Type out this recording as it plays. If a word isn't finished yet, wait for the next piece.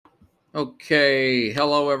Okay,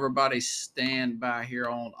 hello everybody. Stand by here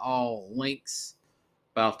on all links.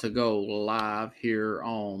 About to go live here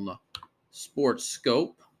on Sports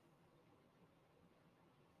Scope.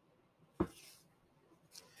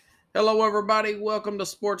 Hello everybody. Welcome to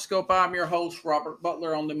Sports Scope. I'm your host Robert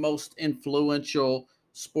Butler on the most influential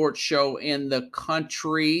sports show in the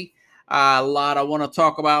country. A lot I want to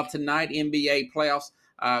talk about tonight. NBA playoffs.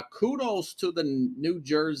 Kudos to the New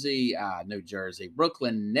Jersey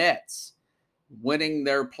Brooklyn Nets winning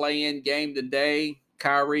their play-in game today.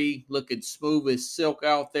 Kyrie looking smooth as silk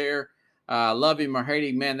out there. Love him or hate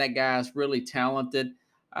him, man, that guy's really talented.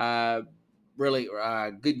 Uh, really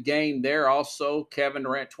good game there. Also, Kevin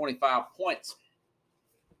Durant, 25 points.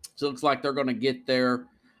 So it looks like they're going to get their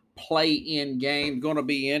play-in game. Going to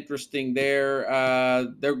be interesting there.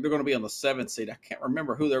 They're going to be on the 7th seed. I can't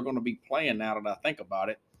remember who they're going to be playing now that I think about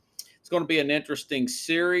it. It's going to be an interesting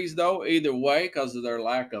series, though, either way, because of their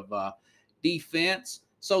lack of defense.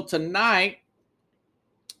 So tonight,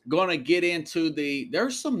 going to get into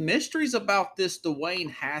there's some mysteries about this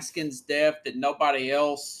Dwayne Haskins death that nobody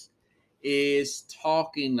else is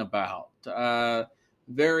talking about.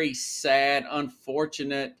 Very sad,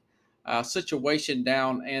 unfortunate situation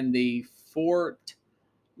down in the Fort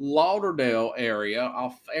Lauderdale area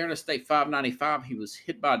off Interstate 595. He was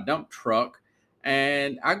hit by a dump truck.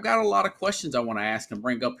 And I've got a lot of questions I want to ask and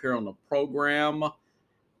bring up here on the program.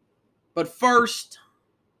 But first,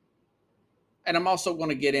 and I'm also going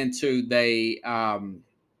to get into the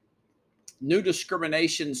new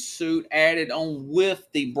discrimination suit added on with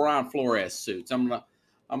the Brian Flores suits. I'm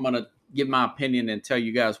gonna give my opinion and tell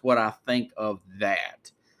you guys what I think of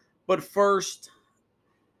that. But first,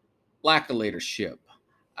 lack of leadership,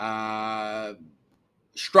 uh,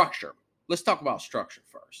 structure. Let's talk about structure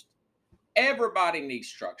first. Everybody needs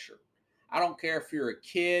structure. I don't care if you're a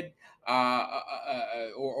kid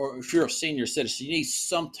or if you're a senior citizen. You need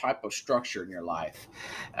some type of structure in your life.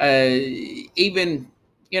 Even,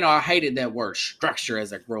 I hated that word structure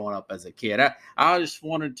as I growing up as a kid. I just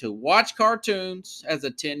wanted to watch cartoons as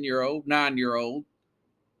a 10-year-old, 9-year-old,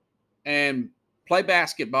 and play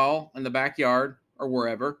basketball in the backyard or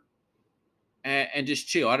wherever and just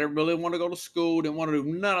chill. I didn't really want to go to school, didn't want to do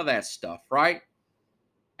none of that stuff, right?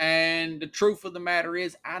 And the truth of the matter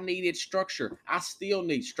is, I needed structure. I still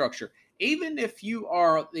need structure. Even if you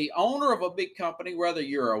are the owner of a big company, whether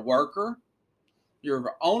you're a worker, you're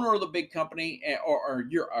the owner of the big company, or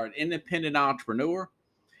you're an independent entrepreneur,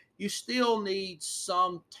 you still need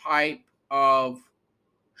some type of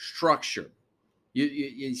structure.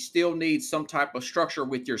 You still need some type of structure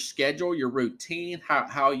with your schedule, your routine,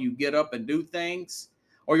 how you get up and do things,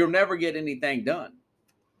 or you'll never get anything done.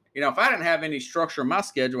 If I didn't have any structure in my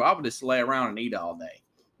schedule, I would just lay around and eat all day,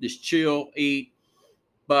 just chill, eat.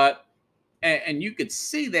 But and you could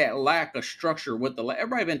see that lack of structure with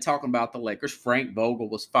everybody been talking about the Lakers. Frank Vogel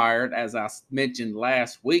was fired, as I mentioned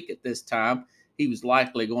last week. At this time, he was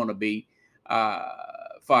likely going to be uh,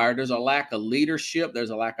 fired. There's a lack of leadership. There's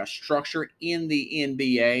a lack of structure in the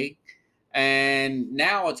NBA, and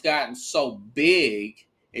now it's gotten so big.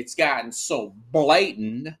 It's gotten so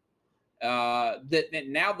blatant that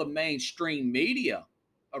now the mainstream media,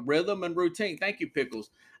 a rhythm and routine. Thank you, Pickles.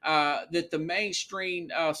 That the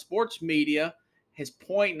mainstream sports media has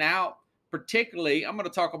pointed out, particularly, I'm going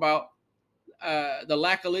to talk about the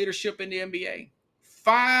lack of leadership in the NBA.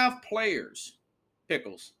 5 players,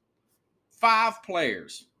 Pickles, 5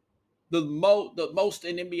 players, the most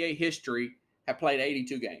in NBA history have played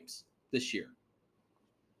 82 games this year.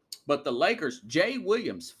 But the Lakers, Jay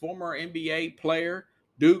Williams, former NBA player,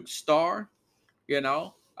 Duke star,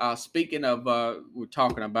 speaking of, we're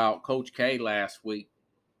talking about Coach K last week.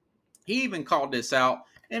 He even called this out,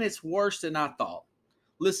 and it's worse than I thought.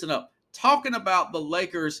 Listen up. Talking about the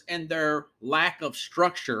Lakers and their lack of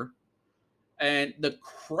structure and the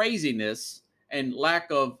craziness and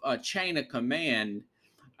lack of chain of command,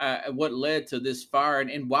 what led to this fire,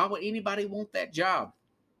 and why would anybody want that job?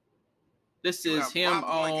 This is him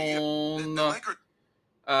on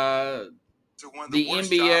the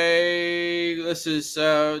NBA. This is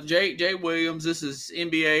Jay Williams. This is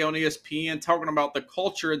NBA on ESPN talking about the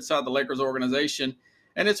culture inside the Lakers organization,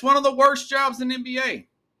 and it's one of the worst jobs in the NBA.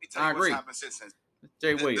 I agree.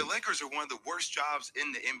 Jay Williams. The Lakers are one of the worst jobs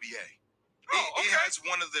in the NBA. It has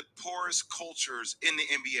one of the poorest cultures in the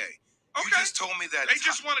NBA. You just told me that they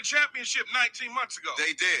just won a championship 19 months ago.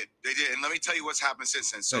 They did, and let me tell you what's happened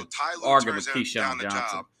since then. So Tyler turns down the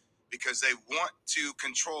job because they want to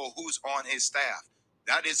control who's on his staff.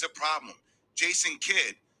 That is a problem. Jason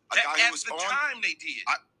Kidd, a guy who was on. At the time they did.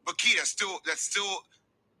 But Key, that's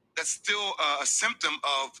still a symptom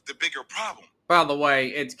of the bigger problem. By the way,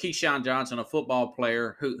 it's Keyshawn Johnson, a football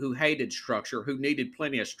player who hated structure, who needed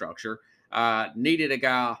plenty of structure, needed a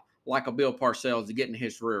guy like a Bill Parcells to get in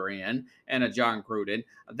his rear end, and a John Gruden.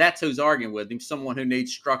 That's who's arguing with him, someone who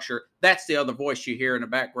needs structure. That's the other voice you hear in the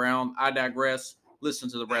background. I digress. Listen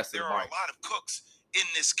to the rest of the There are a lot of cooks in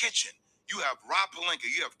this kitchen. You have Rob Pelinka,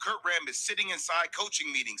 you have Kurt Rambis sitting inside coaching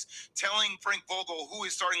meetings, telling Frank Vogel who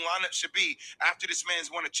his starting lineup should be after this man's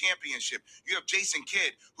won a championship. You have Jason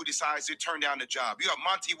Kidd, who decides to turn down the job. You have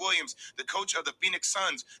Monty Williams, the coach of the Phoenix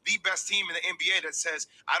Suns, the best team in the NBA, that says,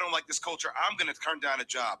 I don't like this culture, I'm going to turn down a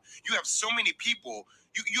job. You have so many people.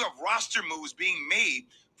 You have roster moves being made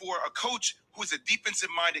for a coach who is a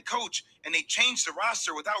defensive-minded coach, and they changed the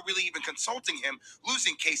roster without really even consulting him,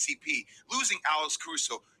 losing KCP, losing Alex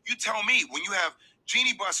Caruso. You tell me, when you have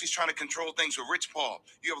Jeanie Buss, who's trying to control things with Rich Paul,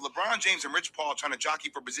 you have LeBron James and Rich Paul trying to jockey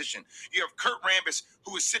for position, you have Kurt Rambis,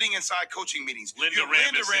 who is sitting inside coaching meetings, you have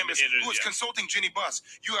Linda Rambis, who is consulting Jeanie Buss,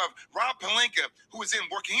 you have Rob Pelinka, who is in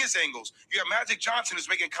working his angles, you have Magic Johnson, who's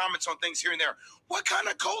making comments on things here and there. What kind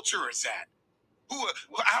of culture is that?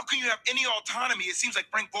 How can you have any autonomy? It seems like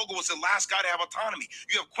Frank Vogel was the last guy to have autonomy.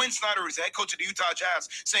 You have Quinn Snyder, who's the head coach of the Utah Jazz,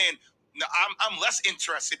 saying, no, I'm less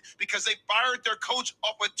interested because they fired their coach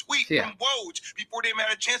off a tweet from Woj before they even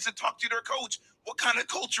had a chance to talk to their coach. What kind of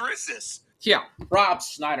culture is this? Yeah, Rob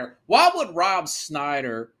Snyder. Why would Rob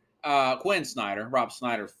Snyder, Quinn Snyder, Rob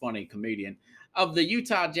Snyder, funny comedian, of the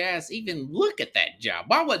Utah Jazz even look at that job?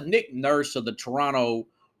 Why would Nick Nurse of the Toronto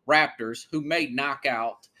Raptors, who made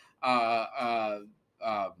knockout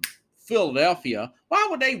Philadelphia, why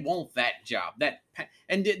would they want that job?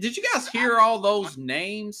 And did you guys hear all those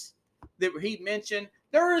names that he mentioned?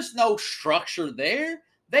 There is no structure there.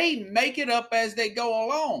 They make it up as they go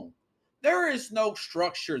along. There is no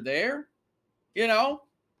structure there, you know.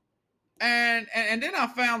 And then I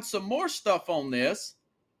found some more stuff on this.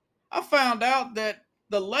 I found out that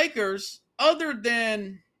the Lakers, other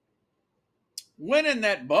than winning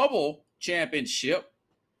that bubble championship,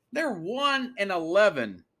 they're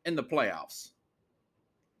 1-11 in the playoffs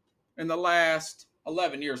in the last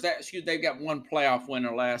 11 years. They've got one playoff win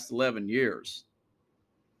in the last 11 years.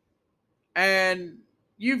 And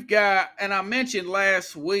you've got, and I mentioned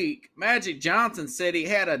last week, Magic Johnson said he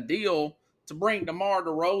had a deal to bring DeMar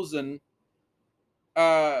DeRozan,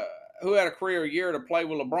 who had a career year, to play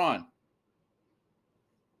with LeBron.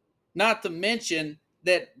 Not to mention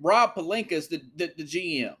that Rob Pelinka is the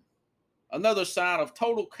GM. Another sign of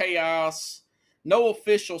total chaos, no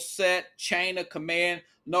official set chain of command,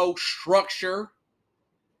 no structure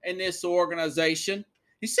in this organization.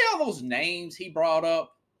 You see all those names he brought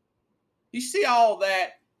up? You see all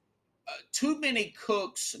that? Too many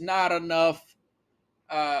cooks, not enough.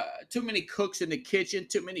 Too many cooks in the kitchen,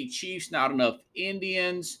 too many chiefs, not enough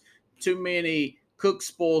Indians, too many cooks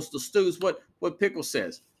spoils the stews. What Pickle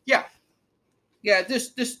says. Yeah,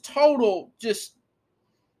 this total just.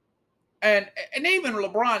 And even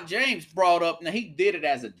LeBron James brought up, now he did it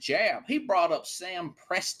as a jab, he brought up Sam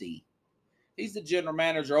Presti. He's the general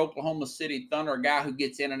manager of Oklahoma City Thunder, a guy who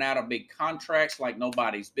gets in and out of big contracts like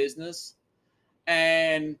nobody's business.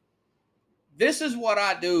 And this is what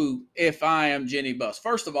I do if I am Jeanie Buss.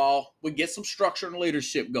 First of all, we get some structure and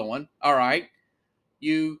leadership going. All right.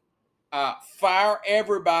 You fire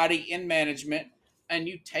everybody in management and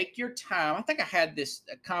you take your time. I think I had this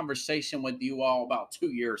conversation with you all about 2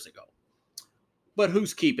 years ago. But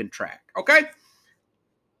who's keeping track? Okay?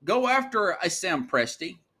 Go after a Sam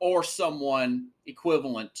Presti or someone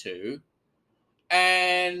equivalent to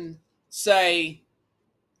and say,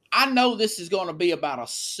 I know this is going to be about a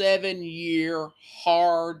 7-year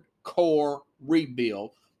hardcore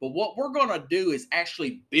rebuild, but what we're going to do is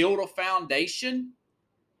actually build a foundation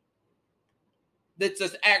that's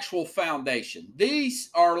an actual foundation. These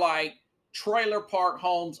are like trailer park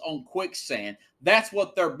homes on quicksand. That's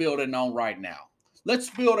what they're building on right now.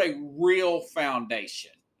 Let's build a real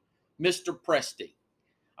foundation. Mr. Presti,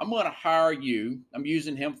 I'm going to hire you. I'm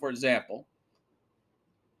using him for example.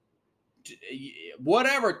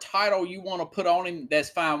 Whatever title you want to put on him,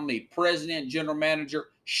 that's fine with me. President, general manager,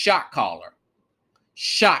 shot caller.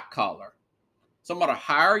 Shot caller. So I'm going to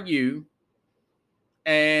hire you,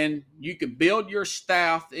 and you can build your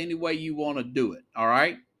staff any way you want to do it, all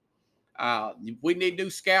right? If we need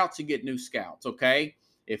new scouts, you get new scouts, okay?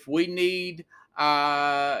 If we need,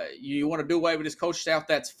 you want to do away with this coach staff,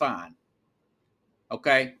 that's fine,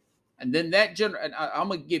 okay? And then I'm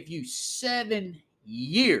going to give you 7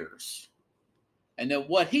 years. And then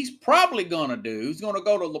what he's probably going to do, he's going to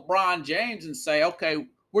go to LeBron James and say, okay,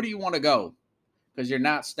 where do you want to go? Because you're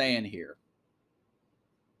not staying here.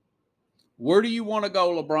 Where do you want to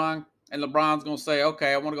go, LeBron? And LeBron's going to say,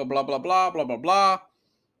 okay, I want to go blah, blah, blah, blah, blah, blah.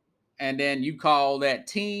 And then you call that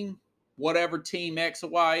team, whatever team X or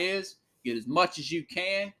Y is, get as much as you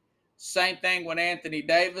can. Same thing with Anthony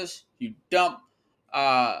Davis. You dump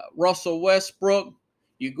Russell Westbrook.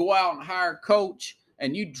 You go out and hire a coach,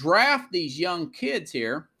 and you draft these young kids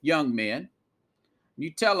here, young men.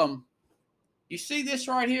 You tell them, you see this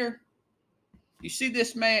right here? You see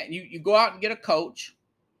this man? You go out and get a coach,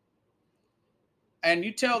 and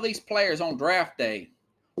you tell these players on draft day,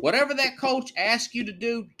 whatever that coach asks you to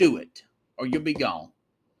do it, or you'll be gone.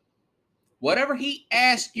 Whatever he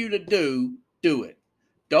asks you to do it.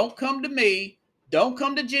 Don't come to me. Don't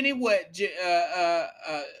come to Jenny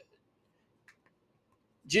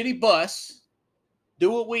Buss.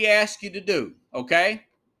 Do what we ask you to do, okay?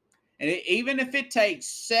 And even if it takes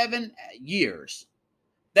 7 years,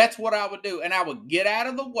 that's what I would do. And I would get out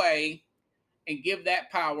of the way and give that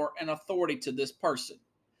power and authority to this person.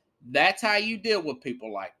 That's how you deal with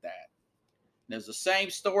people like that. There's the same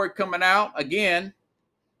story coming out. Again,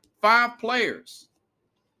 5 players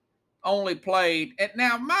only played. And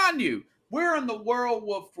now, mind you, we're in the world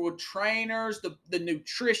with trainers. The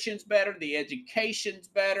nutrition's better. The education's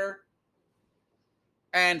better.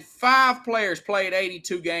 And 5 players played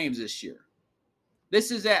 82 games this year.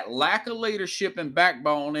 This is that lack of leadership and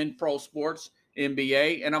backbone in pro sports,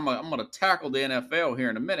 NBA. And I'm going to tackle the NFL here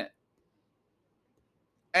in a minute.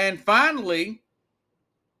 And finally,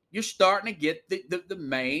 you're starting to get the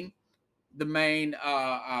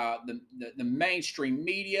mainstream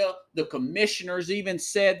media. The commissioners even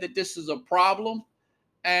said that this is a problem.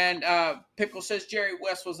 And Pickle says Jerry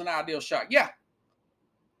West was an ideal shot. Yeah.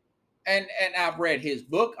 And I've read his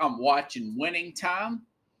book. I'm watching Winning Time,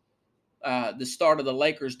 the start of the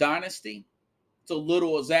Lakers dynasty. It's a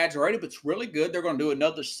little exaggerated, but it's really good. They're going to do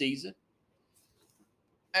another season.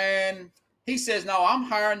 And he says, no, I'm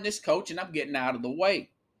hiring this coach and I'm getting out of the way.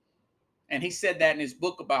 And he said that in his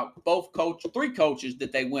book about 3 coaches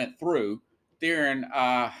that they went through during,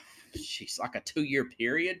 like a 2-year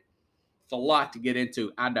period. It's a lot to get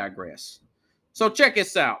into. I digress. So check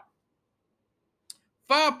this out.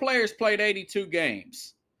 5 players played 82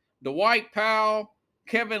 games. Dwight Powell,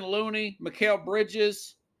 Kevin Looney, Mikal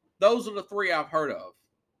Bridges. Those are the 3 I've heard of.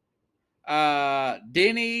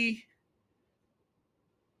 Denny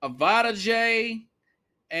Avdija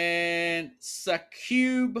and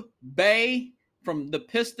Sakub Bey from the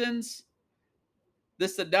Pistons.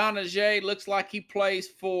 This Avdija looks like he plays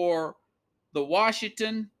for the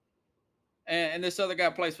Washington. And this other guy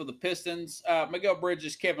plays for the Pistons. Mikal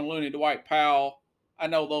Bridges, Kevin Looney, Dwight Powell. I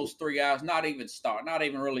know those 3 guys, not even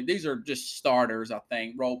really. These are just starters, I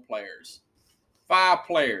think, role players. 5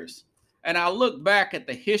 players. And I look back at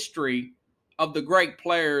the history of the great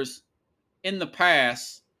players in the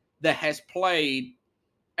past that has played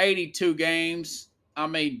 82 games. I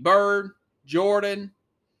mean, Bird, Jordan,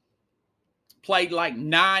 played like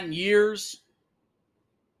 9 years.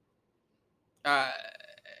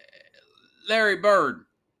 Larry Bird,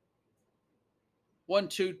 1,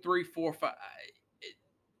 2, 3, 4, 5,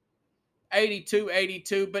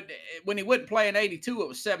 82. But when he wouldn't play in 82, it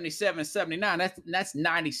was 77, 79. That's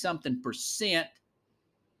 90-something%.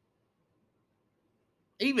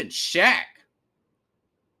 Even Shaq,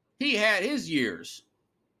 he had his years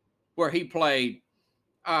where he played.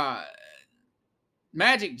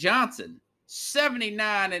 Magic Johnson,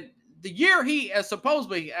 79, and the year he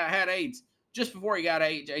supposedly had AIDS, just before he got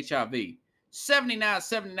HIV. 79,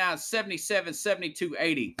 79, 77, 72,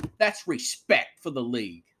 80. That's respect for the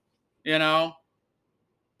league, you know?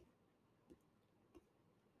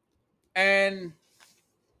 And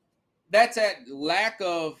that's that lack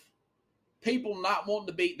of people not wanting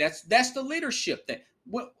to be, that's the leadership thing.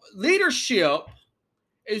 Leadership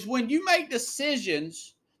is when you make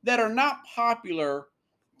decisions that are not popular,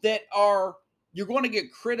 that are you're going to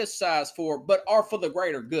get criticized for, but are for the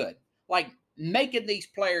greater good. Like making these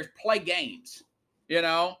players play games, you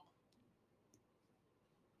know?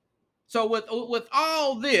 So with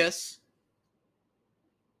all this,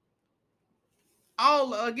 all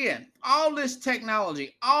this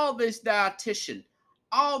technology, all this dietitian,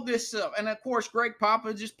 all this stuff, and of course Greg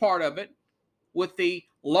Popovich is part of it with the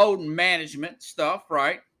load management stuff,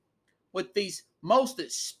 right? With these most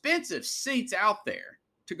expensive seats out there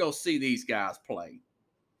to go see these guys play.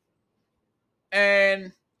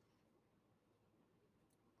 And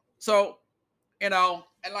so, you know,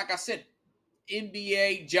 and like I said,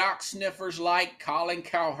 NBA jock sniffers like Colin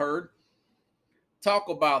Cowherd talk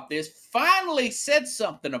about this, finally said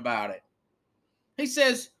something about it. He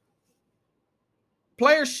says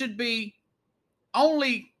players should be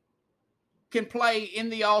only can play in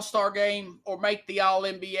the All-Star game or make the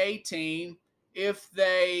All-NBA team if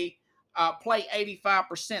they play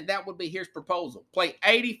 85%. That would be his proposal. Play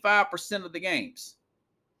 85% of the games.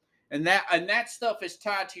 And that stuff is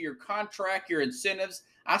tied to your contract, your incentives.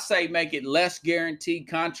 I say make it less guaranteed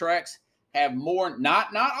contracts. Have more,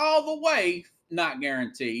 not all the way, not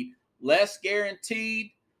guaranteed. Less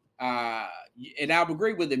guaranteed. And I would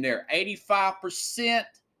agree with him there. 85%.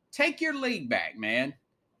 Take your league back, man.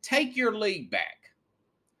 Take your league back.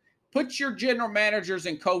 Put your general managers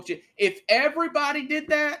and coaches. If everybody did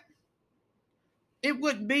that, it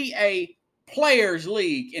wouldn't be a players'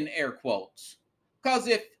 league in air quotes. Because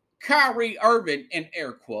if Kyrie Irving, in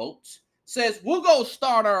air quotes, says, we'll go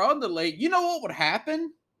start our other league, you know what would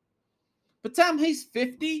happen? By the time he's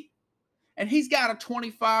 50 and he's got a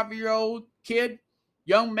 25-year-old kid,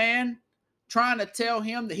 young man, trying to tell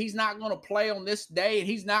him that he's not going to play on this day and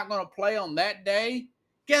he's not going to play on that day,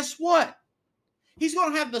 guess what? He's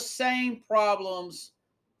going to have the same problems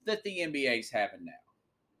that the NBA's having now.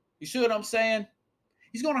 You see what I'm saying?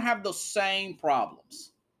 He's going to have those same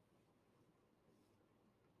problems.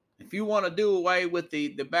 If you want to do away with the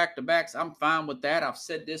back-to-backs, I'm fine with that. I've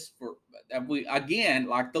said this again,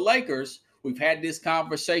 like the Lakers, we've had this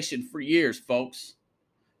conversation for years, folks.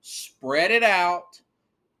 Spread it out.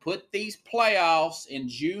 Put these playoffs in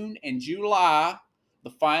June and July, the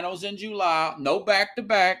finals in July, no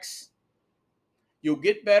back-to-backs. You'll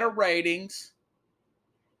get better ratings.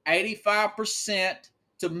 85%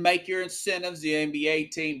 to make your incentives, the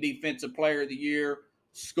NBA team, Defensive Player of the Year,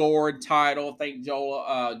 scoring title. I think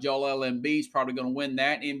Joel Embiid is probably going to win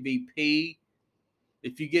that MVP.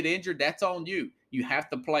 If you get injured, that's on you. You have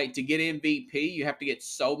to play to get MVP. You have to get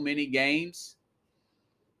so many games.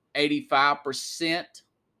 85%.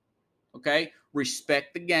 Okay,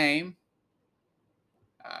 respect the game.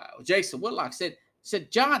 Jason Whitlock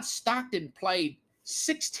said John Stockton played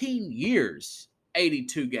 16 years,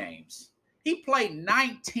 82 games. He played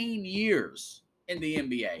 19 years in the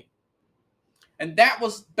NBA. And that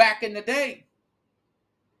was back in the day.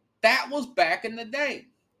 That was back in the day.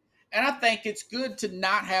 And I think it's good to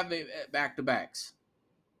not have back-to-backs.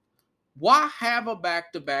 Why have a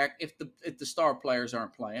back-to-back if the star players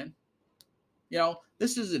aren't playing? You know,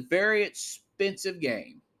 this is a very expensive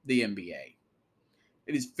game, the NBA.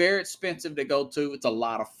 It is very expensive to go to. It's a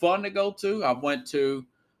lot of fun to go to. I went to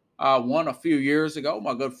one a few years ago.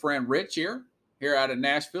 My good friend Rich here out of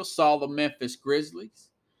Nashville, saw the Memphis Grizzlies.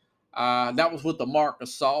 That was with the Marc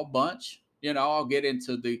Gasol bunch. You know, I'll get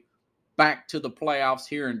into the back to the playoffs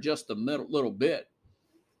here in just a little bit,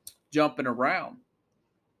 jumping around.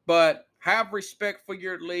 But have respect for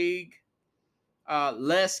your league.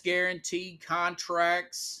 Less guaranteed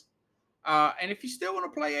contracts. And if you still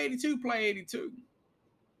want to play 82, play 82.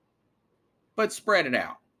 But spread it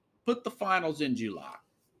out. Put the finals in July.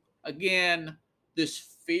 Again, this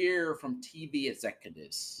fear from TV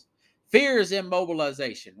executives. Fear is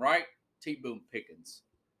immobilization, right? T. Boone Pickens.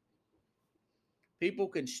 People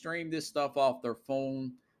can stream this stuff off their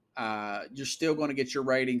phone. You're still going to get your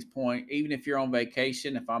ratings point. Even if you're on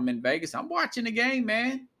vacation. If I'm in Vegas, I'm watching the game,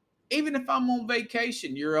 man. Even if I'm on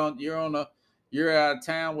vacation, you're out of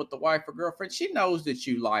town with the wife or girlfriend. She knows that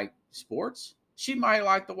you like sports. She might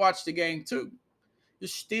like to watch the game too. You're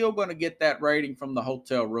still going to get that rating from the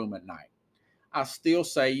hotel room at night. I still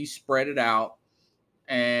say you spread it out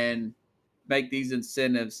and make these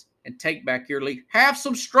incentives and take back your league. Have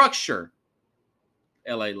some structure,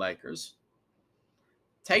 LA Lakers.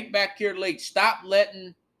 Take back your league. Stop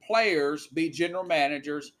letting players be general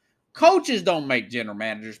managers. Coaches don't make general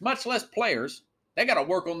managers, much less players. They got to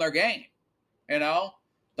work on their game. You know,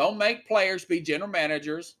 don't make players be general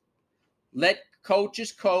managers. Let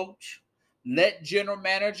coaches coach. Let general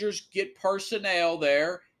managers get personnel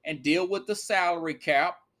there and deal with the salary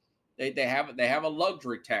cap. They have a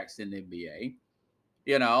luxury tax in the NBA,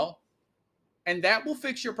 you know, and that will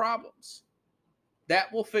fix your problems.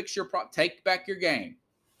 That will fix your problem. Take back your game,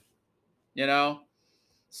 you know.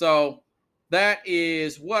 So that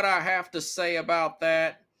is what I have to say about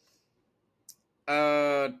that.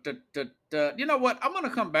 You know what? I'm going to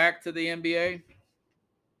come back to the NBA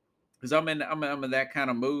because I'm in that kind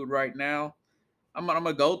of mood right now. I'm going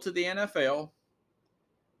to go to the NFL.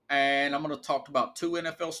 And I'm going to talk about 2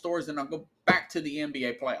 NFL stories, and I'll go back to the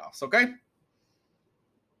NBA playoffs, okay?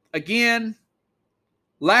 Again,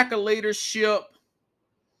 lack of leadership,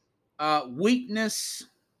 weakness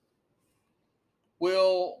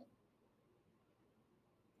will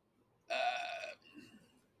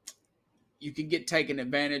you can get taken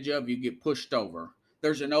advantage of, you get pushed over.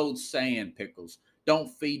 There's an old saying, Pickles, don't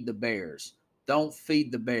feed the bears. Don't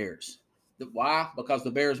feed the bears. Why? Because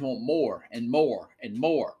the Bears want more and more and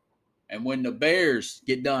more. And when the Bears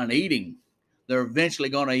get done eating, they're eventually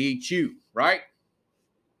going to eat you, right?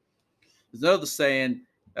 There's another saying,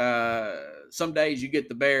 some days you get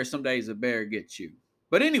the bear, some days the bear gets you.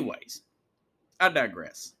 But anyways, I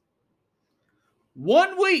digress.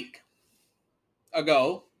 1 week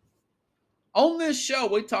ago, on this show,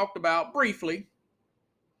 we talked about briefly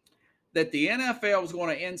that the NFL was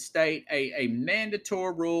going to instate a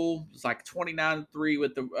mandatory rule. It's like 29-3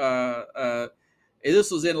 with the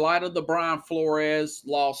this was in light of the Brian Flores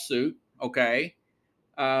lawsuit. Okay,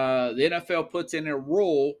 the NFL puts in a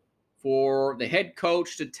rule for the head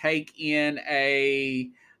coach to take in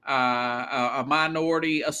a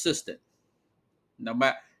minority assistant. No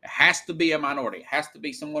matter, it has to be a minority. It has to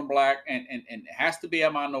be someone black, and it has to be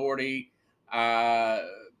a minority.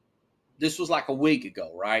 This was like a week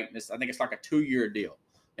ago, right? I think it's like a 2-year deal,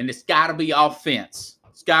 and it's got to be offense.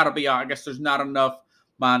 It's got to be. I guess there's not enough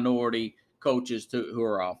minority coaches who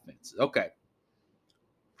are offenses. Okay.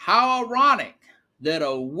 How ironic that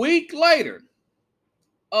a week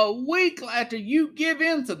after you give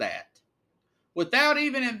in to that, without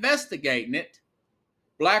even investigating it,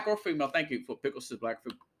 black or female, thank you for Pickles says black or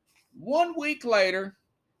female. 1 week later,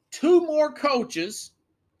 2 more coaches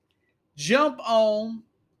jump on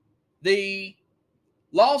the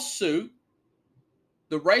lawsuit,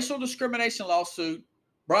 the racial discrimination lawsuit,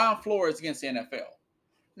 Brian Flores against the NFL.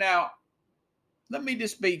 Now, let me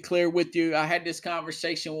just be clear with you. I had this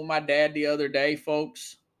conversation with my dad the other day,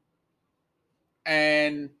 folks.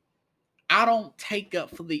 And I don't take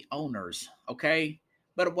up for the owners, okay?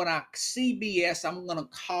 But when I see BS, I'm going to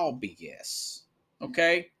call BS,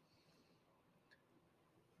 okay?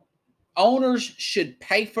 Owners should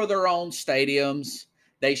pay for their own stadiums.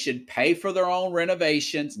 They should pay for their own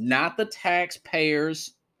renovations, not the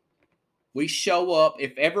taxpayers. We show up.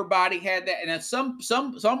 If everybody had that, and some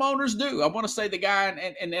owners do. I want to say the guy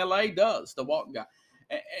in LA does, the Walton guy.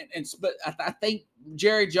 But I think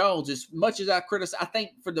Jerry Jones, as much as I criticize, I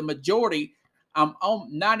think for the majority, I'm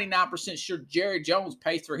 99% sure Jerry Jones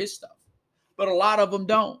pays for his stuff. But a lot of them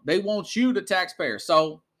don't. They want you, the taxpayer.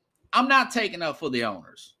 So I'm not taking up for the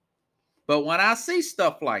owners. But when I see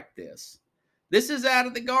stuff like this is out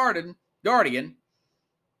of the Guardian.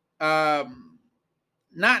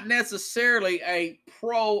 Not necessarily a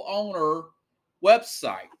pro-owner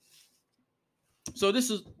website. So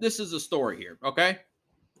this is a story here, okay?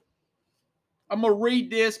 I'm going to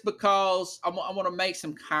read this because I want to make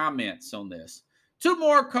some comments on this. Two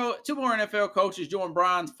more NFL coaches joined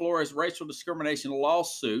Brian Flores' racial discrimination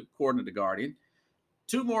lawsuit, according to The Guardian.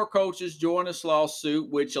 2 more coaches joined this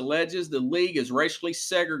lawsuit, which alleges the league is racially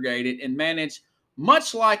segregated and managed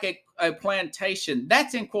much like a plantation.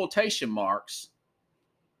 That's in quotation marks.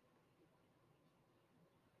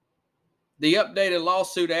 The updated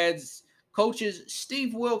lawsuit adds coaches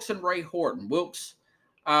Steve Wilks and Ray Horton. Wilks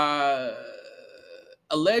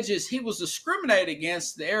alleges he was discriminated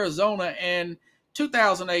against in Arizona in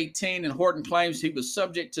 2018, and Horton claims he was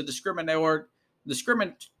subject to discriminatory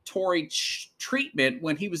treatment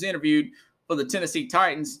when he was interviewed for the Tennessee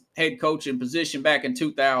Titans head coaching position back in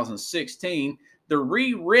 2016. The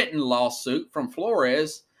rewritten lawsuit from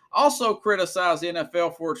Flores also criticized the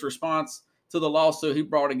NFL for its response to the lawsuit he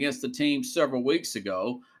brought against the team several weeks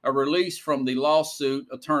ago. A release from the lawsuit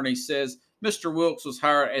attorney says Mr. Wilks was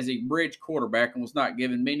hired as a bridge quarterback and was not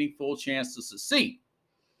given meaningful chance to succeed.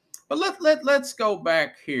 But let's go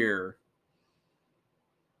back here.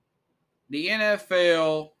 The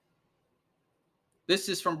NFL, this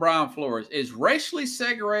is from Brian Flores, is racially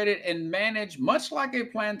segregated and managed much like a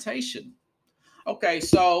plantation. Okay,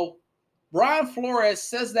 so Brian Flores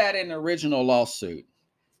says that in the original lawsuit.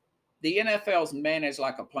 The NFL's managed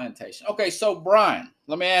like a plantation. Okay, so Brian,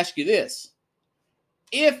 let me ask you this.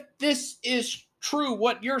 If this is true,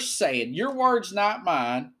 what you're saying, your words, not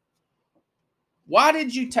mine, why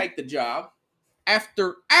did you take the job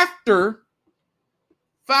after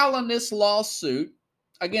filing this lawsuit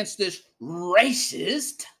against this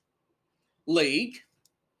racist league?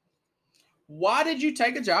 Why did you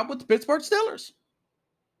take a job with the Pittsburgh Steelers?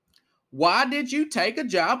 Why did you take a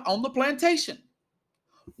job on the plantation?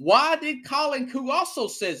 Why did Colin, who also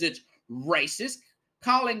says it's racist,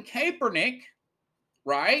 Colin Kaepernick,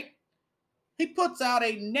 right? He puts out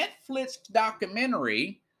a Netflix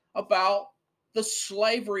documentary about the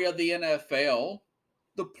slavery of the NFL,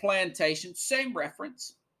 the plantation, same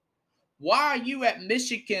reference. Why are you at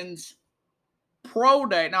Michigan's pro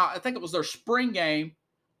day? Now, I think it was their spring game,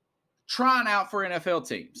 trying out for NFL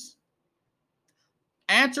teams.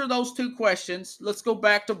 Answer those 2 questions. Let's go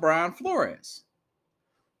back to Brian Flores.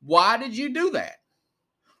 Why did you do that?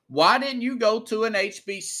 Why didn't you go to an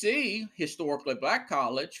HBC, historically black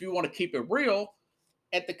college, if you want to keep it real,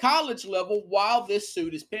 at the college level while this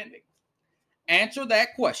suit is pending? Answer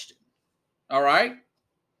that question. All right?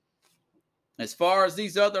 As far as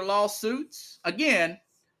these other lawsuits, again,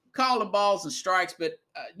 calling balls and strikes, but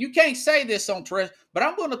you can't say this on terrestrial, but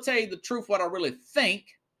I'm going to tell you the truth, what I really think,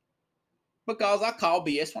 because I call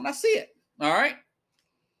BS when I see it. All right?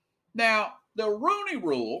 Now, the Rooney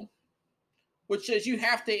Rule, which says you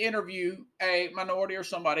have to interview a minority or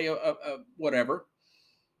somebody, whatever,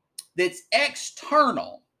 that's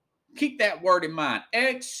external. Keep that word in mind.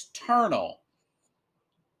 External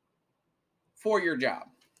for your job,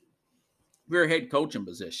 your head coaching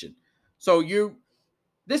position. So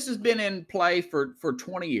this has been in play for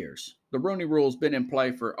 20 years. The Rooney Rule has been in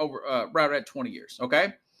play for right at 20 years.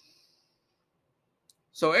 Okay.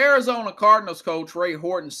 So Arizona Cardinals coach Ray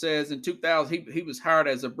Horton says in 2000 he was hired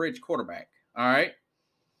as a bridge quarterback. All right.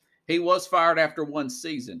 He was fired after one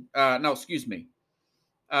season.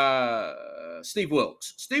 Steve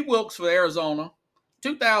Wilks. Steve Wilks for Arizona,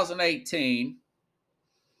 2018,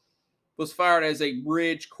 was fired as a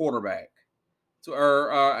bridge quarterback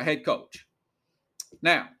or head coach.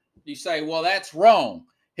 Now, you say, well, that's wrong.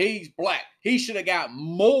 He's black. He should have got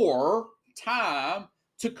more time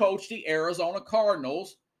to coach the Arizona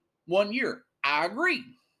Cardinals 1 year. I agree.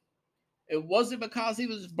 It wasn't because he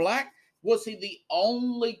was black. Was he the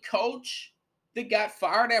only coach that got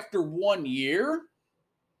fired after 1 year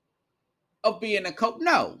of being a coach?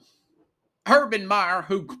 No. Urban Meyer,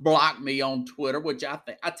 who blocked me on Twitter, which I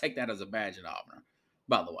take that as a badge of honor,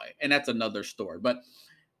 by the way, and that's another story. But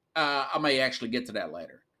I may actually get to that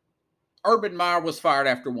later. Urban Meyer was fired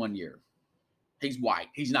after 1 year. He's white.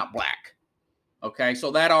 He's not black. Okay,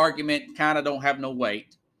 so that argument kind of don't have no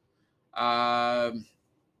weight. Tom,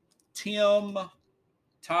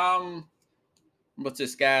 what's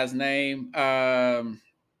this guy's name?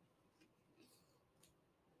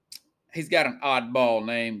 He's got an oddball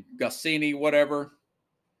name, Goscini, whatever.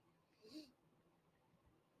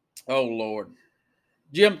 Oh, Lord.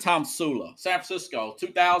 Jim Tomsula, San Francisco,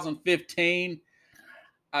 2015.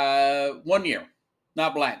 1 year.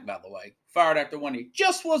 Not black, by the way. Fired after 1 year.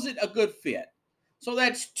 Just wasn't a good fit. So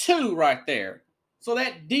that's two right there. So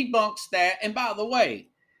that debunks that. And by the way,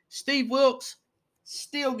 Steve Wilks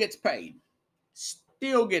still gets paid.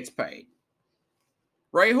 Still gets paid.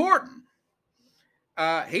 Ray Horton.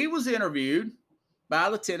 He was interviewed by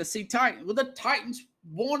the Tennessee Titans. Well, the Titans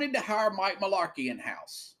wanted to hire Mike Mularkey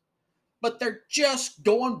in-house, but they're just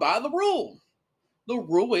going by the rule. The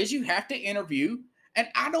rule is you have to interview, and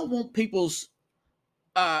I do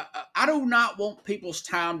not want people's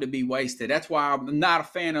time to be wasted. That's why I'm not a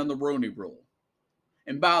fan of the Rooney Rule.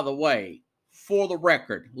 And by the way, for the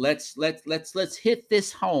record, let's hit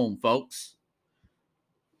this home, folks.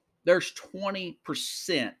 There's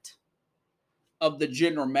 20% of the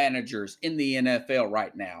general managers in the NFL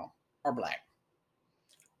right now are black.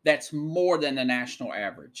 That's more than the national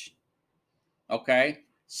average. Okay?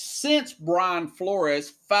 Since Brian Flores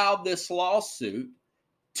filed this lawsuit,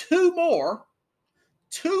 two more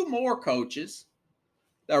coaches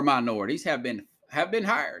that are minorities have been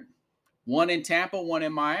hired. One in Tampa, one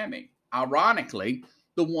in Miami. Ironically,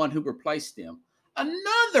 the one who replaced them.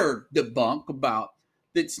 Another debunk about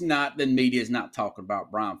the media is not talking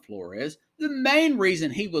about Brian Flores. The main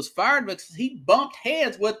reason he was fired was because he bumped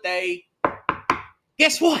heads with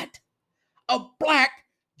guess what? A black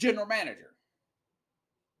general manager.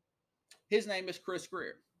 His name is Chris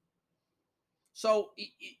Grier. So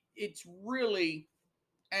it's really,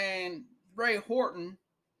 and Ray Horton,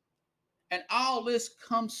 and all this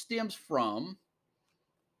stems from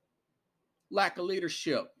lack of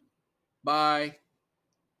leadership by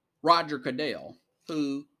Roger Goodell,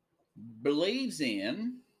 who believes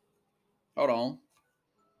in, hold on,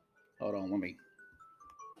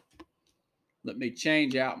 let me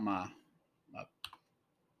change out my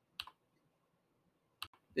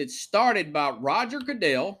it started by Roger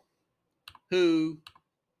Goodell, who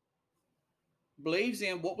believes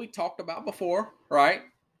in what we talked about before, right?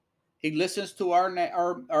 He listens to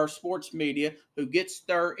our sports media, who gets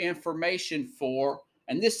their information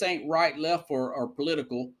and this ain't right, left, or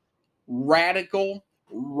political, radical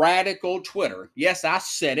Twitter. Yes, I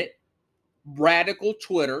said it. Radical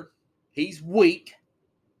Twitter. He's weak.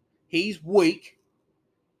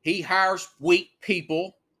 He hires weak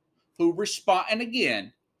people who respond. And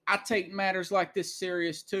again, I take matters like this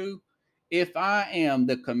serious too. If I am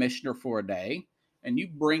the commissioner for a day and you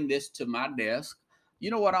bring this to my desk, you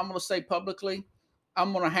know what I'm going to say publicly?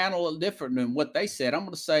 I'm going to handle it different than what they said. I'm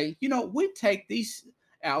going to say, we take these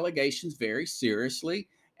allegations very seriously.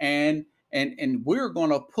 And And we're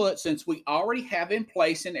going to put, since we already have in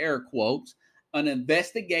place, in air quotes, an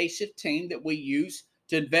investigation team that we use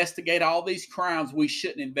to investigate all these crimes we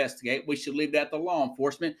shouldn't investigate. We should leave that to law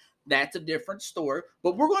enforcement. That's a different story.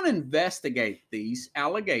 But we're going to investigate these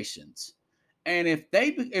allegations. And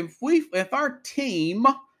if our team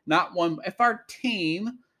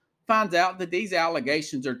finds out that these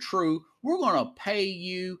allegations are true, we're going to pay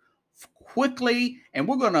you quickly, and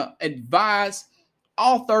we're going to advise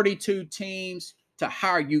all 32 teams to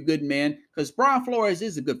hire you good men, because Brian Flores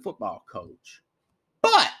is a good football coach.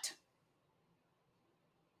 But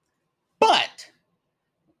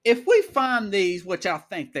if we find these, which I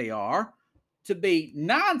think they are, to be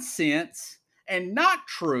nonsense and not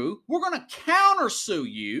true, we're going to countersue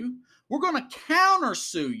you. We're going to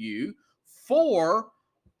countersue you for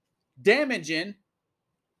damaging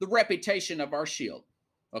the reputation of our shield,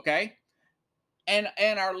 okay? And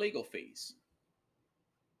our legal fees.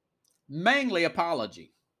 Mainly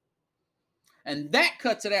apology. And that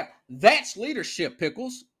cuts it out. That's leadership,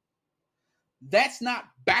 Pickles. That's not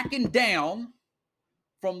backing down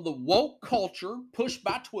from the woke culture pushed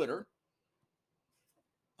by Twitter.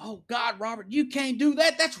 Oh, God, Robert, you can't do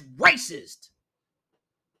that. That's racist.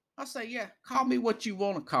 I say, yeah, call me what you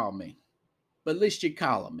want to call me. But at least you're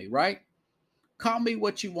calling me, right? Call me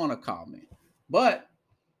what you want to call me. But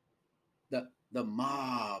the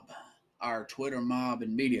mob, our Twitter mob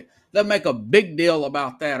and media, they'll make a big deal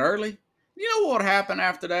about that early. You know what happened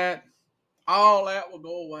after that? All that will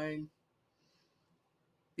go away.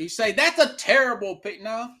 You say, that's a terrible pick.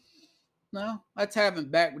 No, let's have him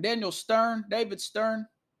back. David Stern, the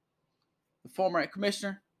former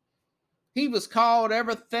commissioner, he was called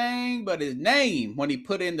everything but his name when he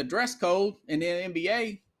put in the dress code in the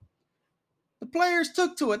NBA. The players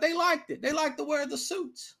took to it. They liked it. They liked to wear the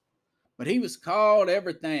suits. But he was called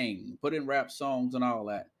everything, put in rap songs and all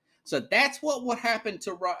that. So that's what would happen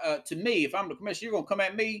to me. If I'm the commissioner, you're going to come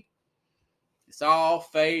at me. It's all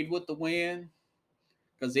fade with the wind.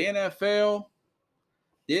 Because the NFL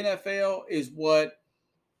is what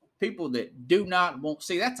people that do not want.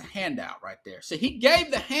 See, that's a handout right there. So he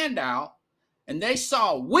gave the handout, and they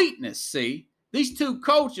saw weakness. See, these two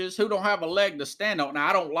coaches who don't have a leg to stand on. Now,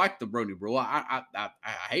 I don't like the Brody rule. I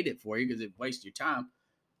hate it for you because it wastes your time.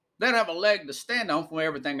 They don't have a leg to stand on from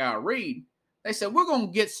everything I read. They said, we're going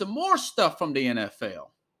to get some more stuff from the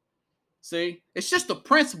NFL. See, it's just a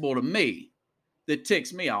principle to me that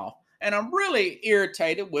ticks me off. And I'm really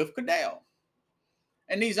irritated with Goodell.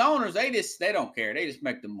 And these owners, they don't care. They just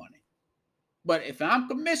make the money. But if I'm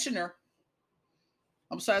commissioner,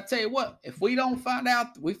 I'm saying, I tell you what, if we find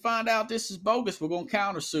out this is bogus, we're going to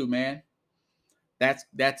countersue, man.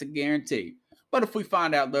 That's a guarantee. But if we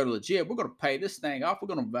find out they're legit, we're going to pay this thing off. We're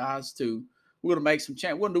going to make some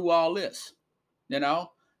change. We're going to do all this, you know.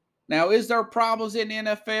 Now, is there problems in the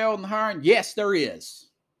NFL and hiring? Yes, there is.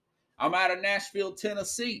 I'm out of Nashville,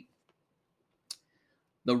 Tennessee.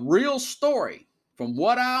 The real story, from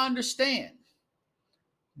what I understand,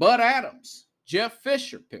 Bud Adams, Jeff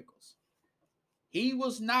Fisher, Pickles, he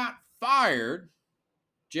was not fired.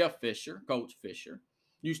 Jeff Fisher, Coach Fisher,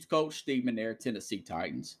 used to coach Steve McNair, Tennessee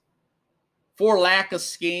Titans, for lack of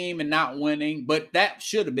scheme and not winning, but that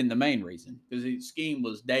should have been the main reason, because his scheme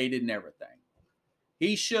was dated and everything.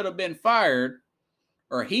 He should have been fired,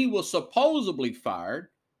 or he was supposedly fired,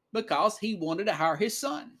 because he wanted to hire his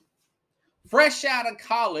son. Fresh out of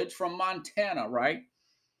college from Montana, right?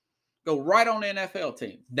 Go right on the NFL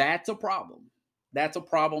team. That's a problem. That's a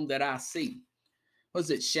problem that I see. Was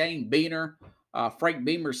it Shane Beamer? Frank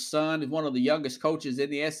Beamer's son is one of the youngest coaches in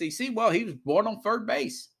the SEC. Well, he was born on third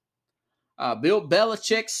base. Bill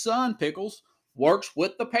Belichick's son, Pickles, works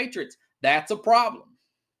with the Patriots. That's a problem.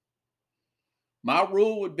 My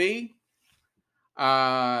rule would be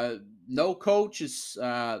no coach's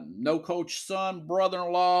son,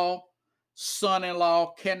 brother-in-law,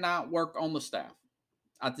 son-in-law cannot work on the staff.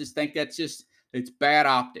 I just think it's bad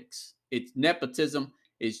optics. It's nepotism.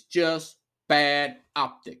 It's just bad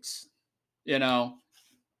optics, you know.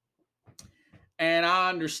 And I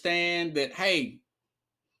understand that, hey,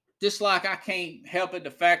 just like I can't help it,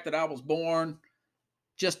 the fact that I was born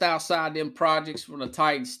just outside them projects from the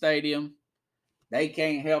Titans Stadium, they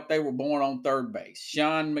can't help they were born on third base.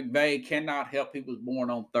 Sean McVay cannot help he was born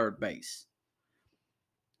on third base.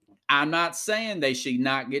 I'm not saying they should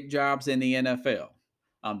not get jobs in the NFL.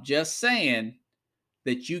 I'm just saying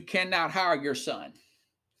that you cannot hire your son.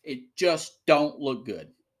 It just don't look good.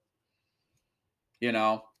 You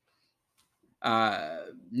know,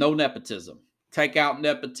 no nepotism. Take out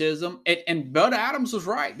nepotism. And Bud Adams was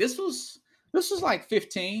right. This was like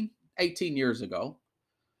 15, 18 years ago.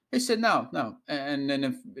 He said, no, no. And then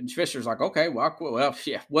if Fisher's like, okay, well, I quit. Well,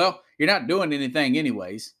 yeah, well, you're not doing anything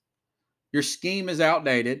anyways. Your scheme is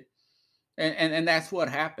outdated. And that's what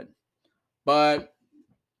happened. But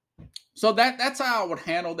so that's how I would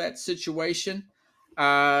handle that situation.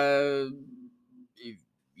 If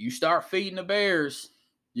you start feeding the bears,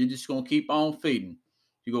 you're just gonna keep on feeding.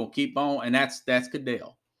 You're gonna keep on, and that's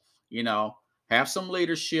Goodell. You know, have some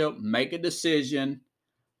leadership, make a decision.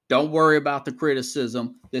 Don't worry about the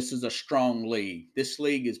criticism. This is a strong league. This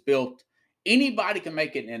league is built. Anybody can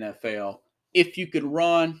make it in NFL if you could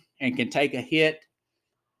run and can take a hit.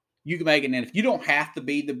 You can make it. And if you don't have to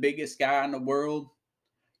be the biggest guy in the world,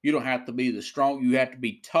 you don't have to be the strong. You have to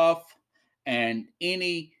be tough. And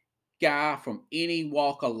any guy from any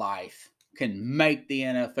walk of life can make the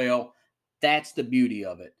NFL. That's the beauty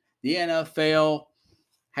of it. The NFL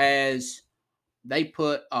has, they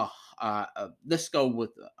put let's go with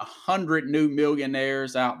 100 new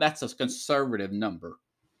millionaires out. That's a conservative number.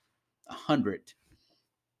 100.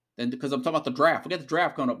 And because I'm talking about the draft. We got the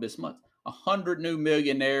draft coming up this month. 100 new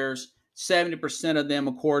millionaires. 70% of them,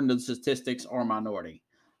 according to the statistics, are minority.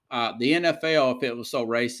 The NFL, if it was so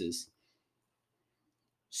racist,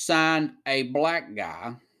 signed a black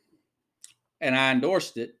guy, and I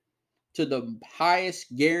endorsed it, to the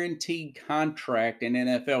highest guaranteed contract in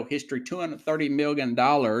NFL history, $230 million.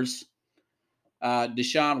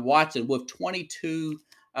 Deshaun Watson with 22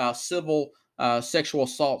 civil sexual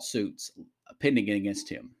assault suits pending against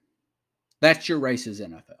him. That's your racist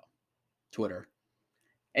NFL, Twitter.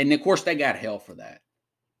 And of course, they got hell for that.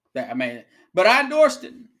 But I endorsed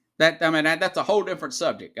it. That's a whole different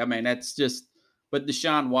subject. That's just, but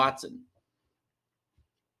Deshaun Watson.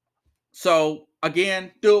 So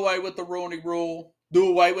again, do away with the Rooney Rule. Do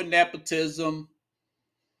away with nepotism.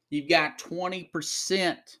 You've got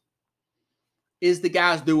 20% is the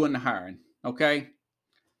guys doing the hiring. Okay,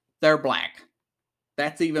 they're black.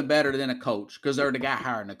 That's even better than a coach because they're the guy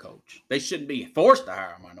hiring the coach. They shouldn't be forced to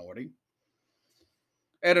hire a minority.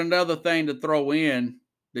 And another thing to throw in,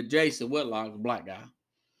 that Jason Whitlock, the black guy,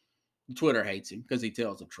 Twitter hates him because he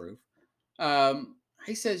tells the truth.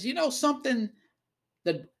 He says, you know something,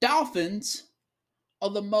 the Dolphins are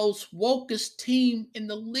the most wokest team in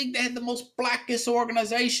the league. They have the most blackest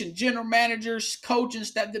organization, general managers, coaching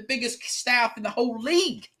staff, the biggest staff in the whole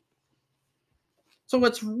league. So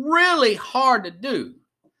it's really hard to do.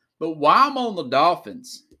 But while I'm on the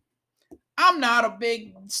Dolphins, I'm not a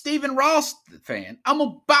big Stephen Ross fan. I'm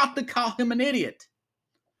about to call him an idiot.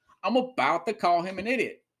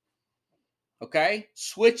 Okay?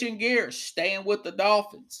 Switching gears, staying with the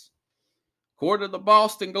Dolphins. According to the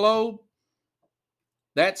Boston Globe,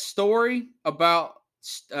 that story about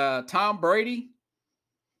Tom Brady,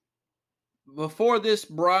 before this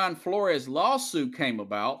Brian Flores lawsuit came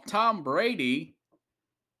about, Tom Brady,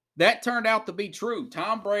 that turned out to be true.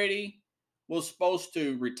 Tom Brady was supposed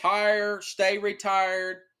to retire, stay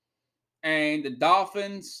retired, and the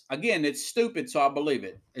Dolphins, again, it's stupid, so I believe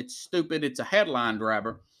it. It's stupid. It's a headline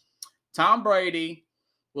grabber. Tom Brady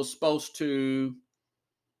was supposed to,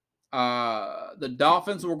 the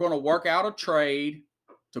Dolphins were going to work out a trade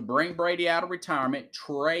to bring Brady out of retirement,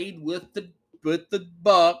 trade with the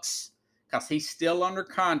Bucks because he's still under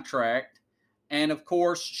contract, and of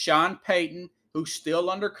course Sean Payton, who's still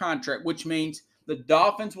under contract, which means the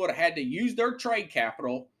Dolphins would have had to use their trade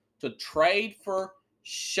capital to trade for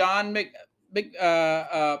Sean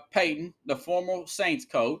Payton, the former Saints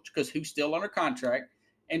coach, because who's still under contract,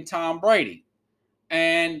 and Tom Brady.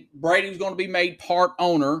 And Brady was going to be made part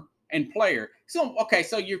owner and player. So, okay,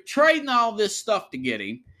 so you're trading all this stuff to get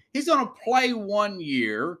him. He's going to play 1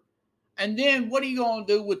 year. And then what are you going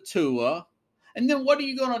to do with Tua? And then what are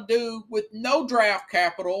you going to do with no draft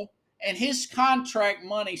capital and his contract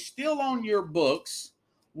money still on your books?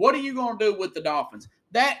 What are you going to do with the Dolphins?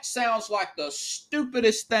 That sounds like the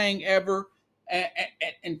stupidest thing ever.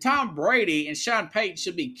 And Tom Brady and Sean Payton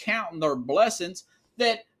should be counting their blessings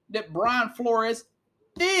that Brian Flores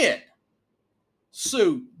did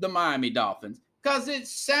sue the Miami Dolphins, because it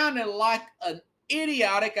sounded like an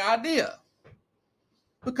idiotic idea.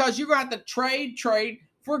 Because you're going to have to trade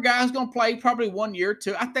for a guy who's going to play probably 1 year or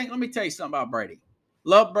two. I think, let me tell you something about Brady.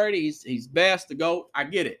 Love Brady. He's best, the GOAT. I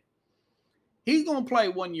get it. He's going to play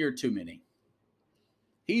 1 year too many.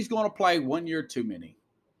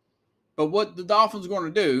 But what the Dolphins are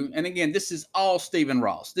going to do, and again, this is all Stephen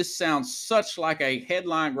Ross. This sounds such like a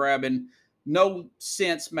headline-grabbing, no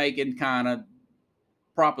sense-making kind of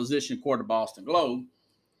proposition according to Boston Globe.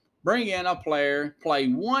 Bring in a player, play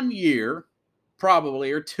 1 year,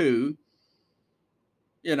 probably, or two,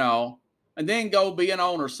 and then go be an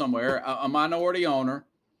owner somewhere, a minority owner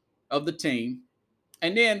of the team,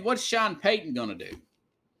 And then what's Sean Payton going to do?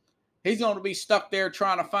 He's going to be stuck there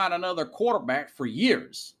trying to find another quarterback for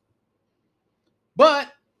years.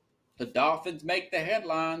 But the Dolphins make the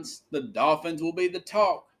headlines. The Dolphins will be the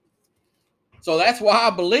talk. So that's why I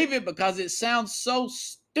believe it, because it sounds so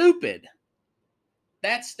stupid.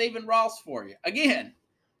 That's Stephen Ross for you. Again,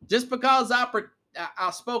 just because I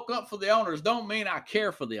spoke up for the owners don't mean I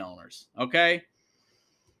care for the owners, okay?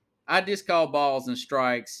 I just call balls and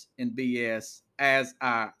strikes and BS as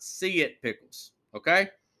I see it, Pickles, okay?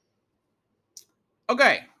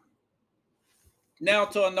 Okay. Now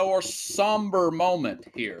to a more somber moment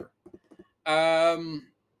here.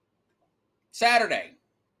 Saturday.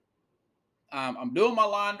 I'm doing my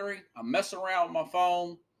laundry. I'm messing around with my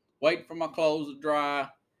phone, waiting for my clothes to dry.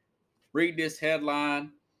 Read this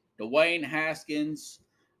headline. Dwayne Haskins,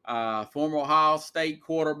 former Ohio State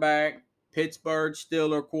quarterback, Pittsburgh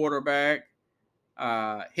Steelers quarterback,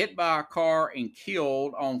 hit by a car and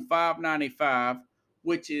killed on 595,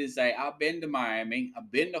 which is I've been to Miami.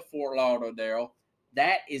 I've been to Fort Lauderdale.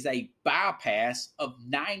 That is a bypass of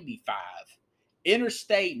 95.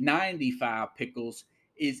 Interstate 95, Pickles,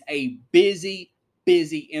 is a busy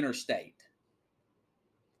interstate.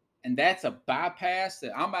 And that's a bypass.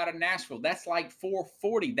 I'm out of Nashville. That's like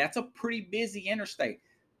 440. That's a pretty busy interstate.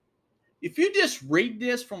 If you just read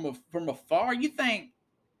this from afar, you think,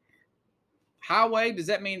 highway, does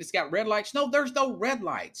that mean it's got red lights? No, there's no red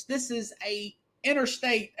lights. This is a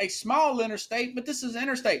interstate, a small interstate, but this is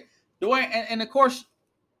interstate. And of course,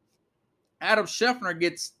 Adam Scheffner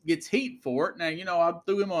gets heat for it. Now, you know, I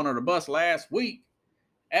threw him under the bus last week.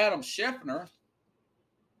 Adam Scheffner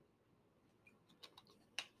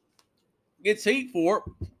gets heat for it,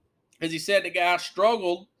 as he said the guy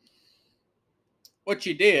struggled, which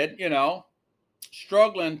he did, you know,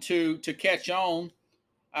 struggling to catch on,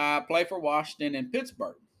 play for Washington and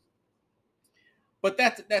Pittsburgh. But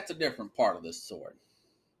that's a different part of this story.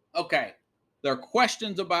 Okay, there are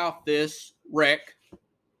questions about this wreck.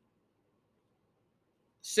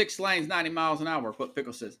 6 lanes, 90 miles an hour, what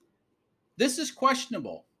Pickle says. This is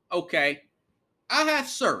questionable. Okay, I have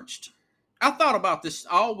searched. I thought about this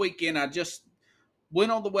all weekend. I just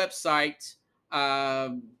went on the website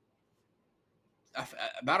about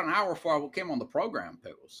an hour before I came on the program,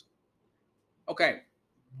 Pickles. Okay,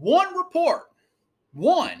 one report,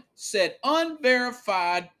 said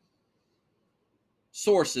unverified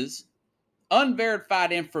sources,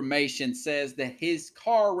 unverified information says that his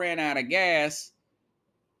car ran out of gas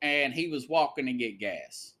and he was walking to get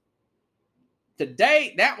gas.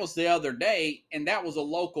 Today, that was the other day, and that was a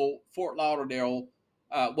local Fort Lauderdale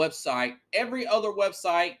website. Every other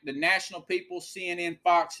website, the national people, CNN,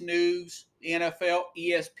 Fox News, NFL,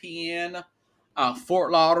 ESPN,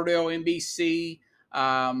 Fort Lauderdale, NBC,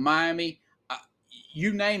 Miami,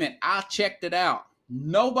 you name it, I checked it out.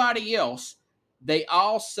 Nobody else. They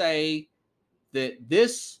all say that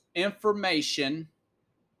this information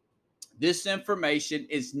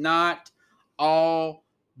is not all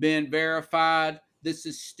been verified. This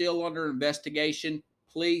is still under investigation.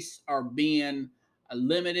 Police are being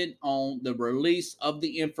limited on the release of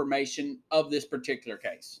the information of this particular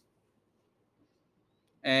case.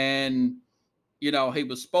 And, you know, he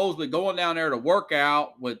was supposedly going down there to work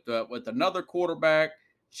out with another quarterback,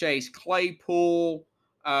 Chase Claypool,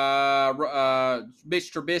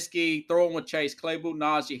 Mitch Trubisky, throwing with Chase Claypool,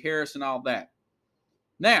 Najee Harris, and all that.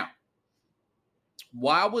 Now,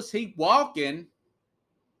 why was he walking?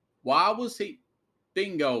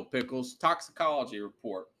 Bingo, Pickles, toxicology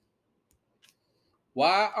report.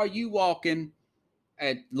 Why are you walking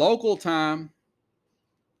at local time,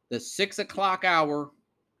 the 6 o'clock hour,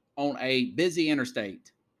 on a busy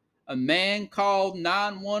interstate? A man called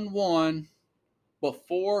 911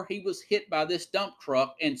 before he was hit by this dump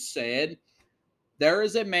truck and said, there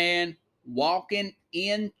is a man walking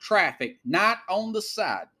in traffic, not on the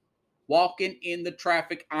side, walking in the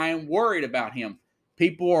traffic. I am worried about him.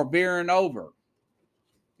 People are veering over.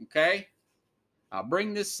 Okay? I'll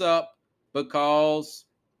bring this up because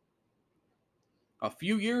a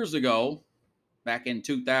few years ago, back in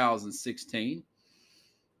 2016,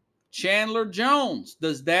 Chandler Jones,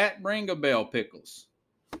 does that ring a bell, Pickles?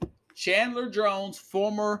 Chandler Jones,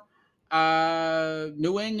 former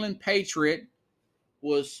New England Patriot,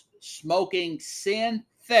 was smoking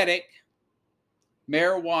synthetic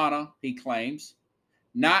marijuana, he claims.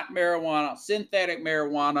 Not marijuana, synthetic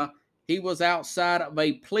marijuana. He was outside of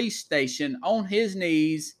a police station on his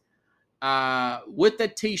knees with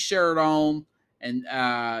a T-shirt on and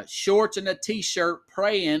shorts and a T-shirt,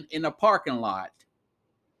 praying in a parking lot.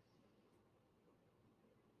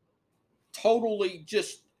 Totally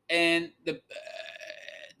just, and the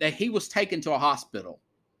that he was taken to a hospital.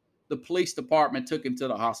 The police department took him to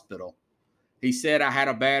the hospital. He said, I had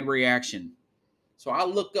a bad reaction. So I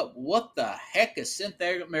looked up, what the heck is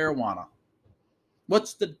synthetic marijuana?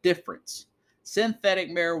 What's the difference? Synthetic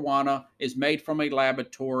marijuana is made from a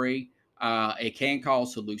laboratory. It can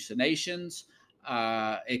cause hallucinations.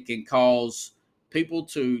 It can cause people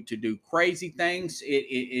to do crazy things.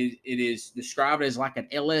 It is described as like an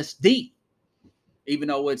LSD, even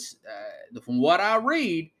though it's, from what I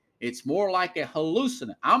read, it's more like a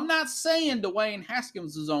hallucinant. I'm not saying Dwayne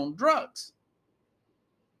Haskins is on drugs,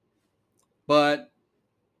 but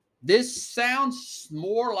this sounds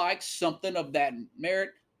more like something of that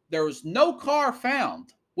merit. There was no car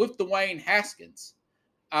found with Dwayne Haskins.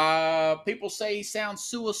 People say he sounds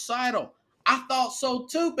suicidal. I thought so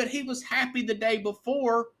too, but he was happy the day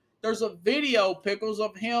before. There's a video, Pickles,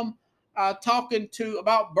 of him talking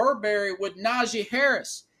about Burberry with Najee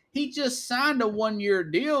Harris. He just signed a 1-year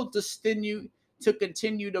deal to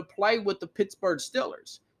continue to play with the Pittsburgh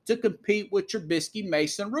Steelers, to compete with Trubisky,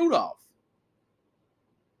 Mason Rudolph.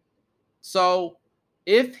 So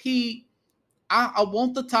if I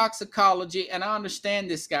want the toxicology, and I understand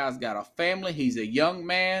this guy's got a family. He's a young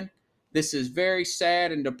man. This is very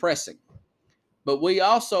sad and depressing. But we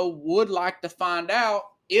also would like to find out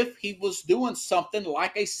if he was doing something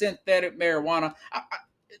like a synthetic marijuana.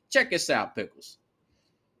 Check this out, Pickles.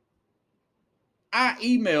 I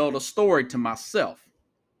emailed a story to myself.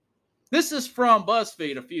 This is from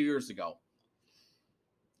BuzzFeed a few years ago.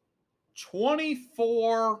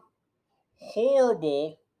 24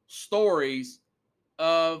 horrible stories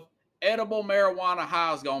of edible marijuana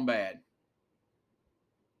highs gone bad.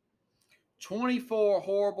 24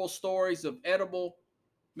 horrible stories of edible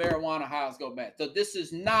marijuana highs go bad. So this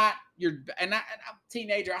is not I'm a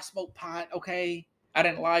teenager. I smoked pot. Okay. I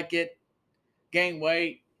didn't like it. Gained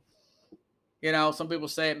weight. You know, some people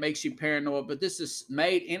say it makes you paranoid, but this is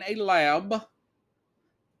made in a lab.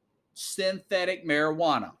 Synthetic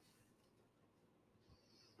marijuana.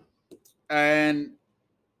 And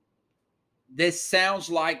this sounds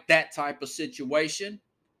like that type of situation.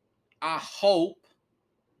 I hope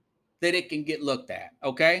that it can get looked at,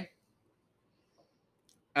 okay?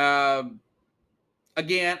 Again,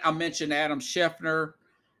 I mentioned Adam Schefter.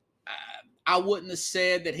 I wouldn't have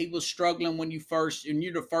said that he was struggling when you're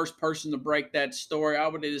the first person to break that story. I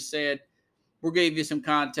would have just said, we'll give you some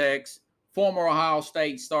context. Former Ohio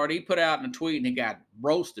State starter, he put out in a tweet and he got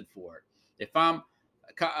roasted for it. If I'm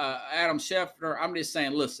Adam Schefter, I'm just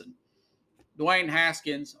saying, listen, Dwayne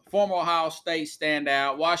Haskins, former Ohio State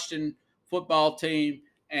standout, Washington football team,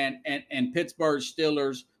 and Pittsburgh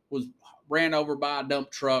Steelers, was ran over by a dump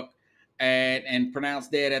truck and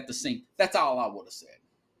pronounced dead at the scene. That's all I would have said.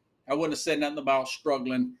 I wouldn't have said nothing about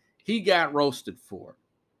struggling. He got roasted for it.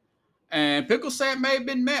 And Pickles said it may have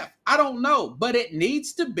been meth. I don't know, but it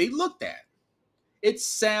needs to be looked at. It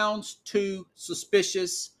sounds too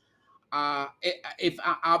suspicious. If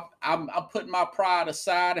I'm putting my pride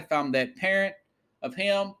aside, if I'm that parent of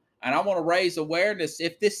him and I want to raise awareness,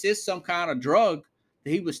 if this is some kind of drug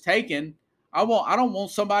that he was taking, I don't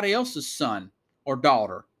want somebody else's son or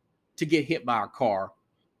daughter to get hit by a car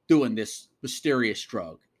doing this mysterious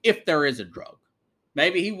drug. If there is a drug,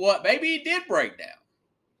 maybe he did break down,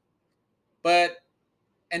 but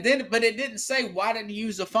it didn't say why didn't he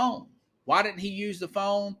use the phone? Why didn't he use the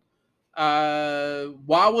phone? Why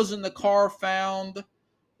wasn't the car found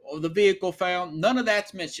or the vehicle found? None of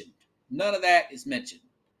that's mentioned. None of that is mentioned.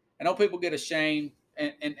 I know people get ashamed,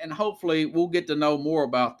 and hopefully we'll get to know more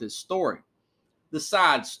about this story. The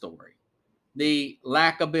side story, the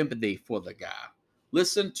lack of empathy for the guy.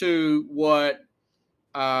 Listen to what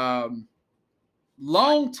longtime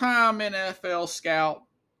NFL scout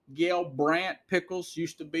Gail Brandt, Pickles,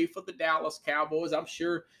 used to be for the Dallas Cowboys. I'm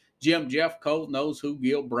sure Jim Jeffcoat knows who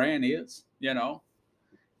Gil Brandt is, you know.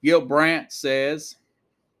 Gil Brandt says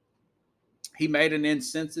he made an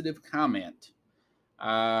insensitive comment.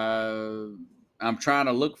 I'm trying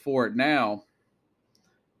to look for it now.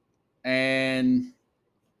 And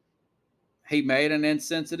he made an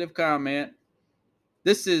insensitive comment.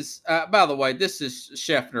 This is, by the way, this is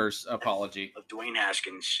Schefter's apology. Of Dwayne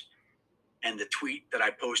Haskins and the tweet that I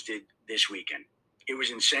posted this weekend. It was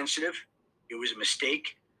insensitive. It was a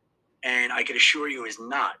mistake. And I can assure you is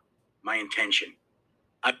not my intention.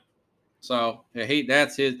 So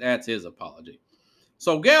that's his apology.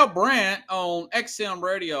 So Gail Brandt on XM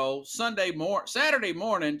Radio Saturday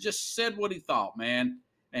morning just said what he thought, man.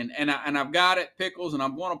 And I've got it, Pickles, and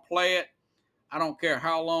I'm going to play it. I don't care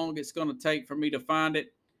how long it's going to take for me to find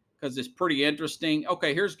it because it's pretty interesting.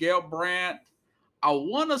 Okay, here's Gail Brandt I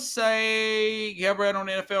want to say, you have read on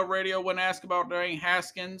NFL radio when asked about Dwayne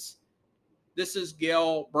Haskins. This is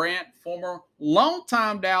Gale Brandt, former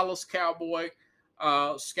longtime Dallas Cowboy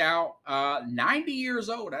scout, 90 years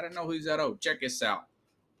old. I didn't know he's that old. Check this out.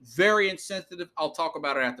 Very insensitive. I'll talk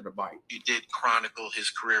about it after the bite. You did chronicle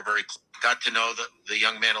his career got to know the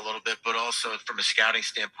young man a little bit, but also from a scouting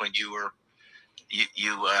standpoint, you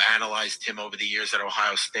analyzed him over the years at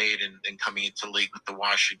Ohio State and coming into the league with the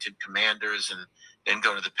Washington Commanders and then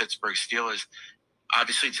going to the Pittsburgh Steelers.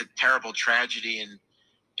 Obviously, it's a terrible tragedy,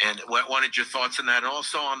 and what wanted your thoughts on that, and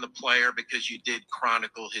also on the player, because you did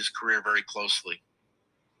chronicle his career very closely.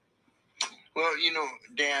 Well,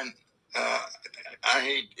 Dan, I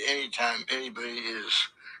hate anytime anybody is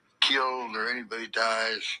killed or anybody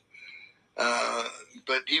dies.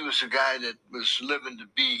 But he was a guy that was living to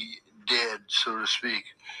be dead, so to speak.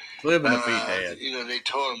 Living to be dead. They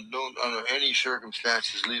told him, don't under any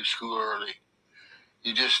circumstances leave school early.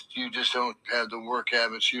 You just don't have the work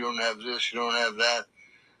habits. You don't have this. You don't have that.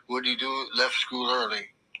 What do you do? Left school early.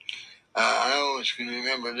 I always can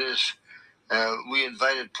remember this. We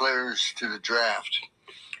invited players to the draft,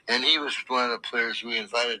 and he was one of the players we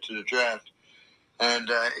invited to the draft. And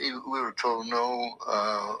we were told, no,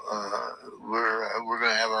 we're going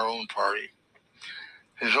to have our own party.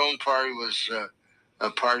 His own party was a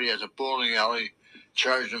party at a bowling alley.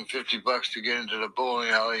 Charged him $50 to get into the bowling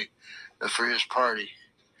alley for his party.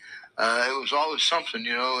 It was always something,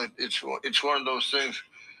 It's one of those things.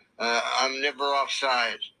 I'm never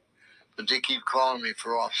offside, but they keep calling me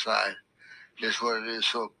for offside. Is what it is.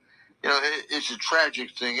 So, it's a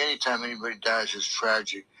tragic thing. Anytime anybody dies, it's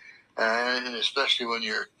tragic. And especially when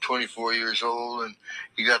you're 24 years old and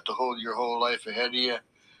you got your whole life ahead of you.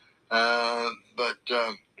 But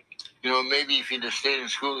maybe if he'd have stayed in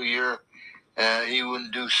school a year, he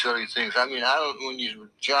wouldn't do silly things. I mean, when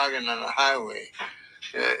you're jogging on a highway,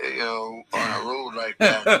 on a road like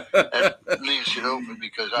that leaves it open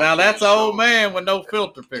because now that's an old man with no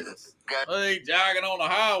filter pickles. He jogging on the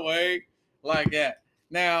highway like that.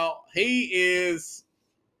 Now he's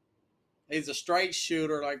a straight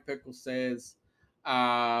shooter, like Pickles says.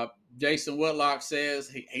 Jason Whitlock says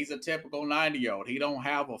he's a typical 90-year-old. He don't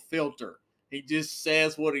have a filter. He just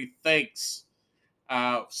says what he thinks,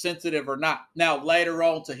 sensitive or not. Now later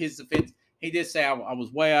on, to his defense, he did say I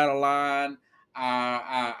was way out of line.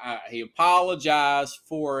 He apologized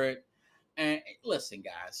for it. And listen,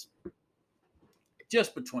 guys,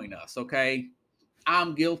 just between us, okay?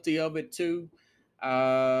 I'm guilty of it too.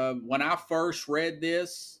 When I first read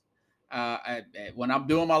this, when I'm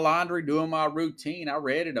doing my laundry, doing my routine, I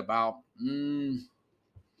read it about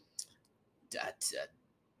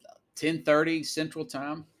 10:30 Central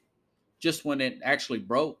Time, just when it actually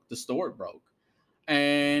broke, the story broke.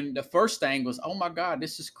 And the first thing was, oh my God,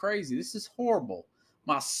 this is crazy. This is horrible.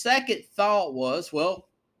 My second thought was, well,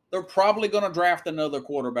 they're probably going to draft another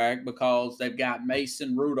quarterback because they've got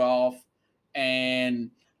Mason Rudolph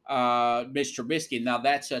and Mitch Trubisky. Now,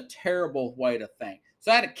 that's a terrible way to think.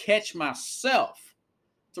 So I had to catch myself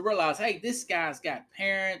to realize, hey, this guy's got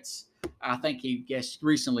parents. I think he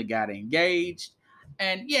recently got engaged.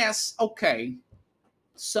 And yes, okay,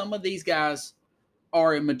 some of these guys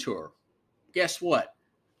are immature. Guess what?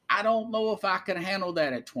 I don't know if I can handle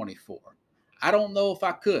that at 24. I don't know if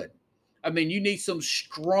I could. I mean, you need some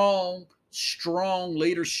strong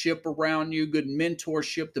leadership around you, good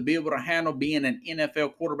mentorship to be able to handle being an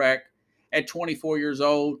NFL quarterback at 24 years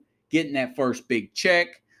old, getting that first big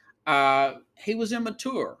check. He was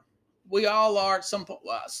immature. We all are at some point.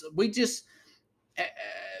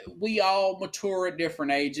 We all mature at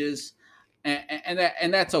different ages,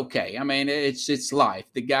 and that's okay. I mean, it's life.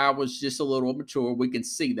 The guy was just a little immature. We can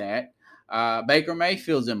see that. Baker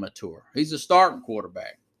Mayfield's immature. He's a starting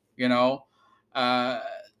quarterback,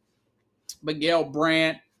 Miguel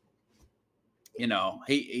Brandt,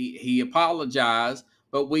 he apologized,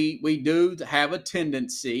 but we do have a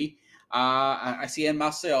tendency, I see in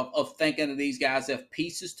myself, of thinking of these guys as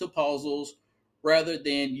pieces to puzzles rather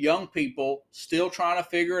than young people still trying to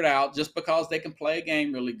figure it out just because they can play a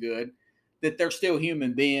game really good, that they're still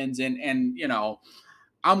human beings. And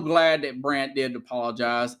I'm glad that Brandt did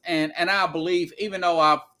apologize. And I believe, even though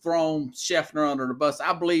I've thrown Schefter under the bus,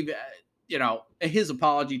 I believe, his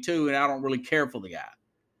apology too, and I don't really care for the guy.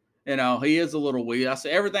 He is a little weird. I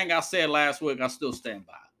said everything I said last week, I still stand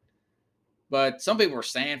by. But some people are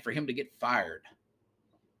saying for him to get fired.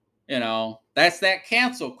 That's that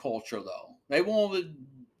cancel culture, though. They wanted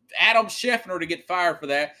Adam Schefter to get fired for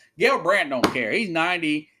that. Gale Brandt don't care. He's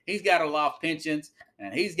 90. He's got a lot of pensions,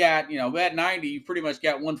 and he's got, at 90, you pretty much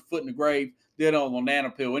got one foot in the grave, dead on a banana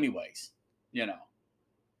pill anyways,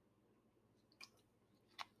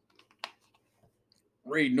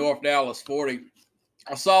 read North Dallas 40.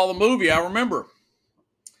 I saw the movie, I remember.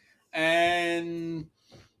 And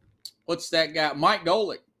what's that guy? Mike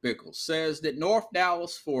Golick, Pickles, says that North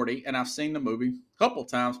Dallas 40, and I've seen the movie a couple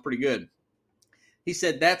times, pretty good. He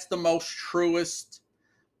said that's the most truest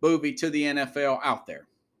movie to the NFL out there.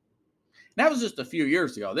 And that was just a few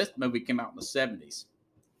years ago. This movie came out in the 70s.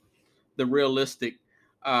 The realistic,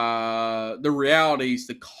 the realities,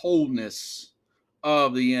 the coldness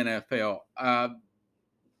of the NFL.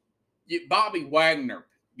 Bobby Wagner,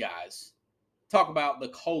 guys, talk about the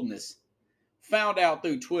coldness. Found out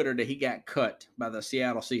through Twitter that he got cut by the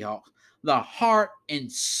Seattle Seahawks. The heart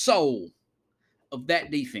and soul of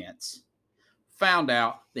that defense found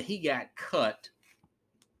out that he got cut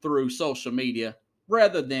through social media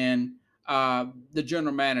rather than the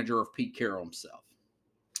general manager of Pete Carroll himself.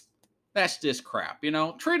 That's just crap, you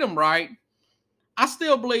know. Treat them right. I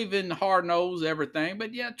still believe in hard-nosed everything,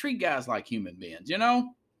 but yeah, treat guys like human beings, you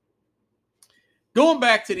know. Going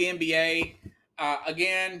back to the NBA,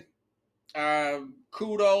 again,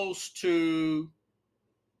 kudos to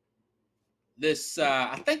this.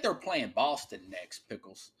 I think they're playing Boston next,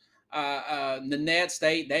 Pickles. The Nets,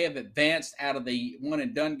 they have advanced out of the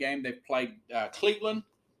one-and-done game. They've played Cleveland.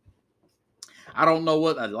 I don't know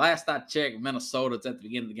what. Last I checked, Minnesota, at the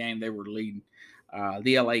beginning of the game, they were leading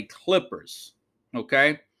the LA Clippers.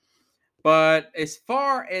 Okay? But as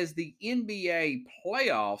far as the NBA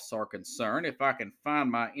playoffs are concerned, if I can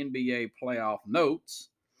find my NBA playoff notes.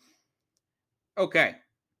 Okay.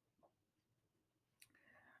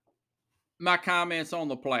 My comments on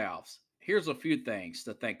the playoffs. Here's a few things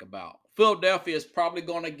to think about. Philadelphia is probably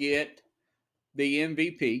going to get the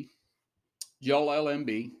MVP, Joel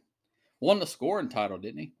Embiid. Won the scoring title,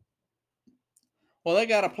 didn't he? Well, they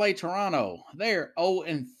got to play Toronto. They're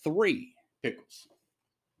 0-3, Pickles,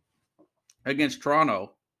 against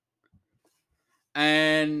Toronto.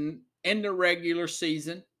 And in the regular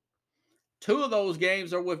season, 2 of those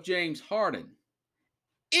games are with James Harden.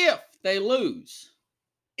 If they lose,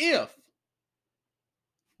 Nets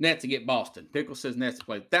to get Boston. Pickles says Nets to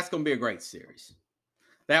play. That's going to be a great series.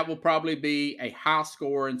 That will probably be a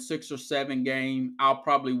high-scoring 6 or 7 game. I'll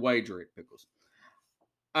probably wager it, Pickles.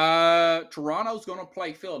 Toronto's going to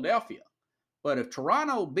play Philadelphia. But if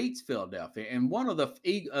Toronto beats Philadelphia and one of the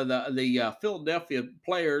Philadelphia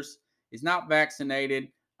players is not vaccinated,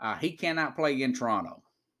 he cannot play in Toronto.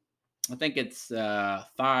 I think it's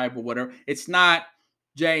Thibault or whatever. It's not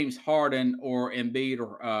James Harden or Embiid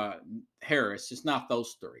or Harris. It's not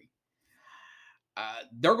those 3.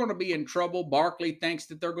 They're going to be in trouble. Barkley thinks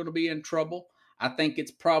that they're going to be in trouble. I think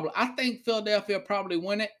Philadelphia will probably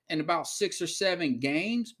win it in about 6 or 7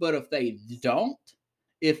 games. But if they don't,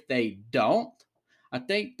 I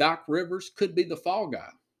think Doc Rivers could be the fall guy.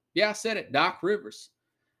 Yeah, I said it, Doc Rivers.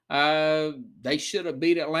 They should have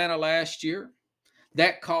beat Atlanta last year.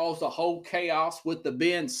 That caused a whole chaos with the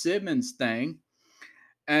Ben Simmons thing.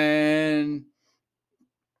 And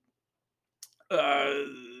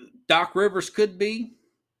Doc Rivers could be.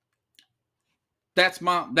 That's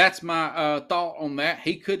my thought on that.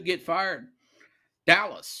 He could get fired.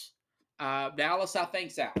 Dallas, I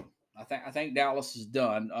think's out. I think Dallas is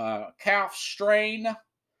done. Calf strain.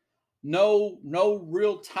 No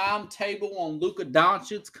real timetable on Luka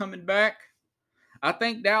Doncic coming back. I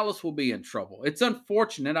think Dallas will be in trouble. It's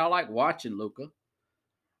unfortunate. I like watching Luka.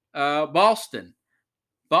 Boston's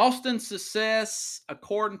success,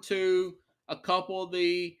 according to a couple of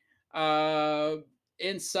the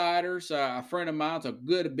insiders, a friend of mine's a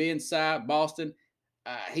good inside Boston.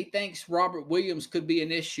 He thinks Robert Williams could be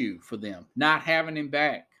an issue for them, not having him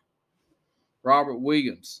back. Robert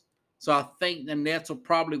Williams. So I think the Nets will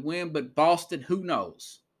probably win, but Boston, who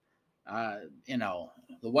knows? The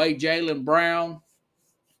way Jaylen Brown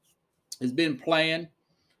has been playing,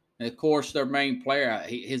 and of course their main player,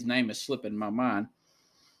 his name is slipping my mind.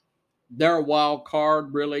 They're a wild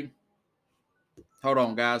card, really. Hold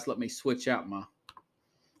on, guys. Let me switch out my.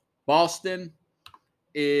 Boston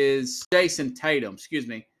is Jason Tatum, excuse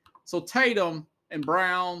me. So Tatum and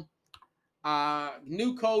Brown,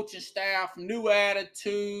 new coaching staff, new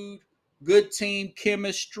attitude, good team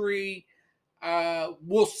chemistry.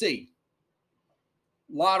 We'll see.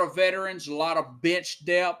 A lot of veterans, a lot of bench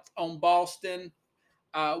depth on Boston.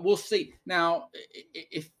 We'll see. Now,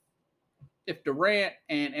 if Durant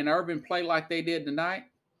and Irving play like they did tonight,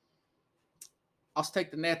 I'll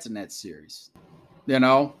take the Nets in that series.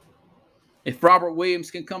 If Robert Williams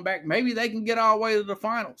can come back, maybe they can get all the way to the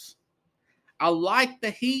finals. I like the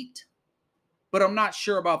Heat, but I'm not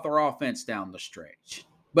sure about their offense down the stretch.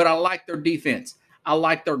 But I like their defense. I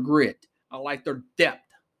like their grit. I like their depth.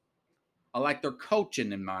 I like their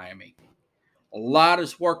coaching in Miami. A lot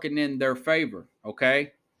is working in their favor,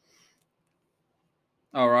 okay?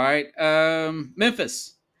 All right.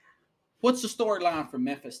 Memphis. What's the storyline for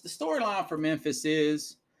Memphis? The storyline for Memphis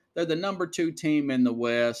is they're the number 2 team in the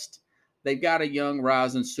West. They've got a young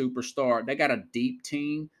rising superstar. They got a deep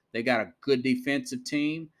team. They got a good defensive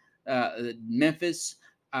team. Memphis,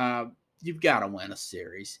 you've got to win a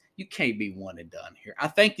series. You can't be one and done here. I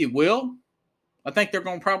think you will. I think they're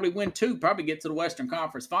going to probably win 2, probably get to the Western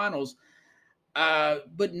Conference Finals.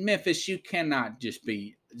 But Memphis, you cannot just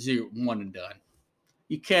be 1 and done.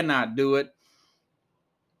 You cannot do it.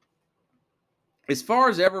 As far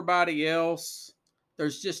as everybody else,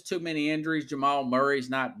 there's just too many injuries. Jamal Murray's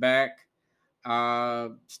not back.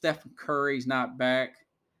 Stephen Curry's not back.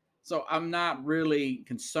 So I'm not really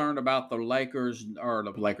concerned about the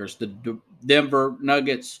the Denver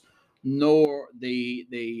Nuggets, nor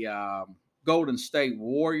the Golden State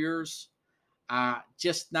Warriors.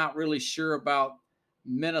 Just not really sure about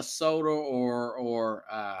Minnesota or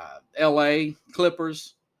LA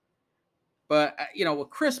Clippers. But, with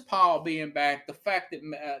Chris Paul being back, the fact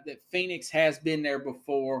that Phoenix has been there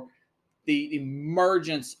before, the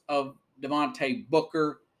emergence of Devontae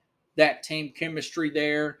Booker, that team chemistry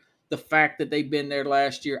there, the fact that they've been there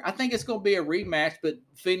last year, I think it's going to be a rematch, but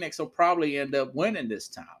Phoenix will probably end up winning this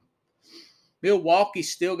time. Milwaukee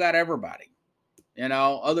still got everybody,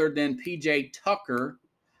 other than PJ Tucker.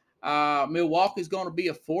 Milwaukee's going to be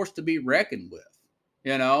a force to be reckoned with,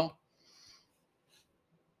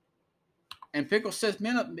 And Pickle says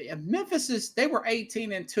Memphis they were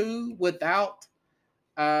 18-2 without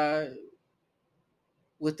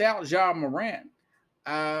Ja Morant.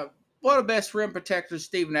 One of the best rim protectors,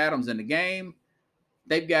 Steven Adams, in the game.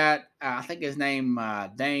 They've got, I think his name,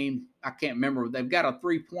 Dame, I can't remember. They've got a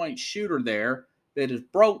 3-point shooter there that has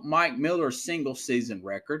broke Mike Miller's single season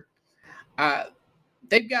record.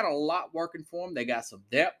 They've got a lot working for them. They got some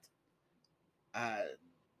depth.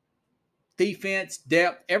 Defense,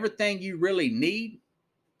 depth, everything you really need,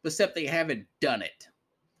 except they haven't done it.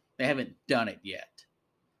 They haven't done it yet.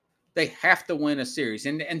 They have to win a series.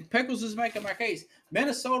 And Pickles is making my case.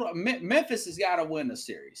 Memphis has got to win a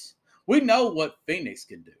series. We know what Phoenix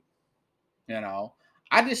can do. I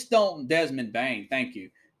just don't. Desmond Bain, thank you.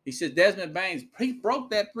 He said Desmond Bain, he broke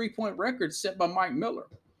that 3-point record set by Mike Miller.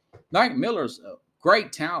 Mike Miller's a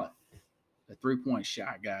great talent. The 3-point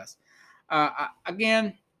shot, guys.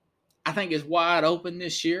 Again, I think it's wide open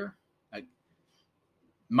this year.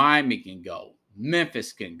 Miami can go.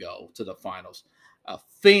 Memphis can go to the finals.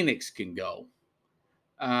 Phoenix can go.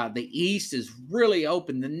 The East is really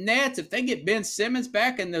open. The Nets, if they get Ben Simmons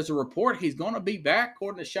back, and there's a report he's going to be back,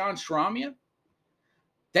 according to Sean Shramia,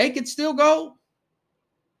 they could still go.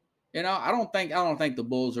 I don't think the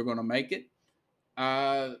Bulls are going to make it.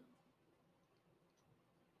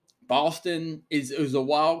 Boston is a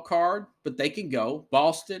wild card, but they can go.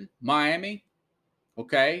 Boston, Miami,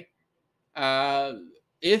 okay.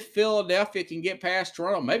 If Philadelphia can get past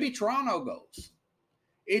Toronto, maybe Toronto goes.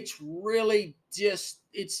 It's really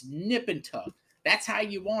it's nip and tuck. That's how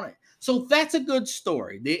you want it. So that's a good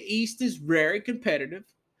story. The East is very competitive,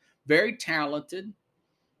 very talented.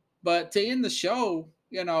 But to end the show,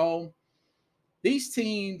 these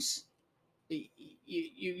teams,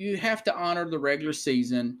 you have to honor the regular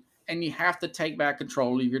season, and you have to take back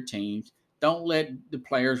control of your teams. Don't let the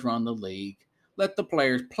players run the league. Let the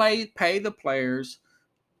players pay the players.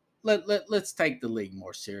 Let's take the league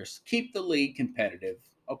more serious. Keep the league competitive,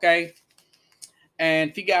 okay?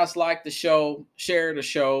 And if you guys like the show, share the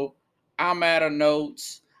show. I'm out of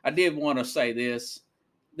notes. I did want to say this,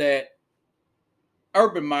 that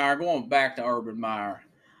Urban Meyer, going back to Urban Meyer,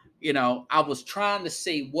 I was trying to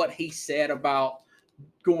see what he said about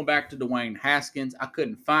going back to Dwayne Haskins. I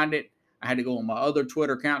couldn't find it. I had to go on my other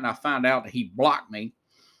Twitter account, and I found out that he blocked me.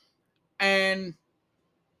 And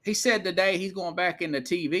he said today he's going back into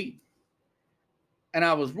TV. And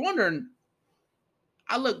I was wondering,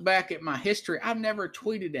 I look back at my history. I've never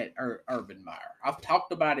tweeted at Urban Meyer. I've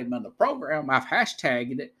talked about him on the program. I've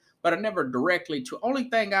hashtagged it, but I never directly. Only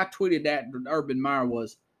thing I tweeted at Urban Meyer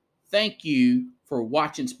was, "Thank you for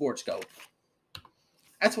watching Sports Gold."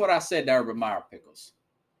 That's what I said to Urban Meyer, Pickles.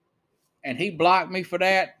 And he blocked me for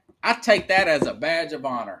that. I take that as a badge of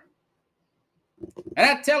honor. And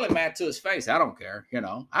I tell him that to his face. I don't care,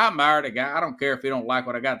 I admire the guy. I don't care if he don't like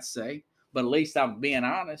what I got to say, but at least I'm being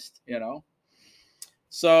honest,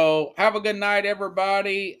 So have a good night,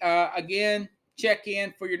 everybody. Again, check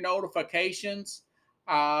in for your notifications.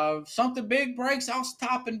 Something big breaks, I'll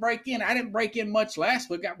stop and break in. I didn't break in much last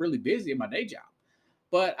week. Got really busy in my day job.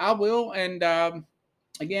 But I will. And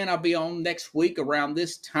again, I'll be on next week around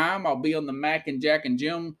this time. I'll be on the Mac and Jack and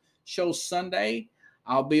Jim show Sunday.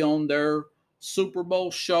 I'll be on their Super Bowl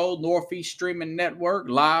show, Northeast Streaming Network,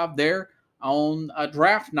 live there on a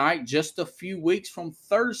draft night just a few weeks from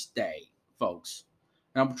Thursday, folks.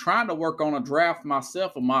 And I'm trying to work on a draft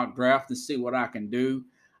myself, a mock draft, and see what I can do.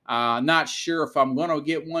 Not sure if I'm going to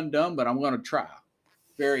get one done, but I'm going to try.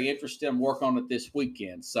 Very interested in work on it this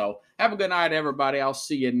weekend. So have a good night, everybody. I'll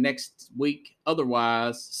see you next week.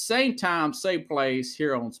 Otherwise, same time, same place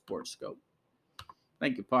here on Sports Scope.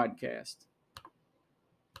 Thank you, podcast.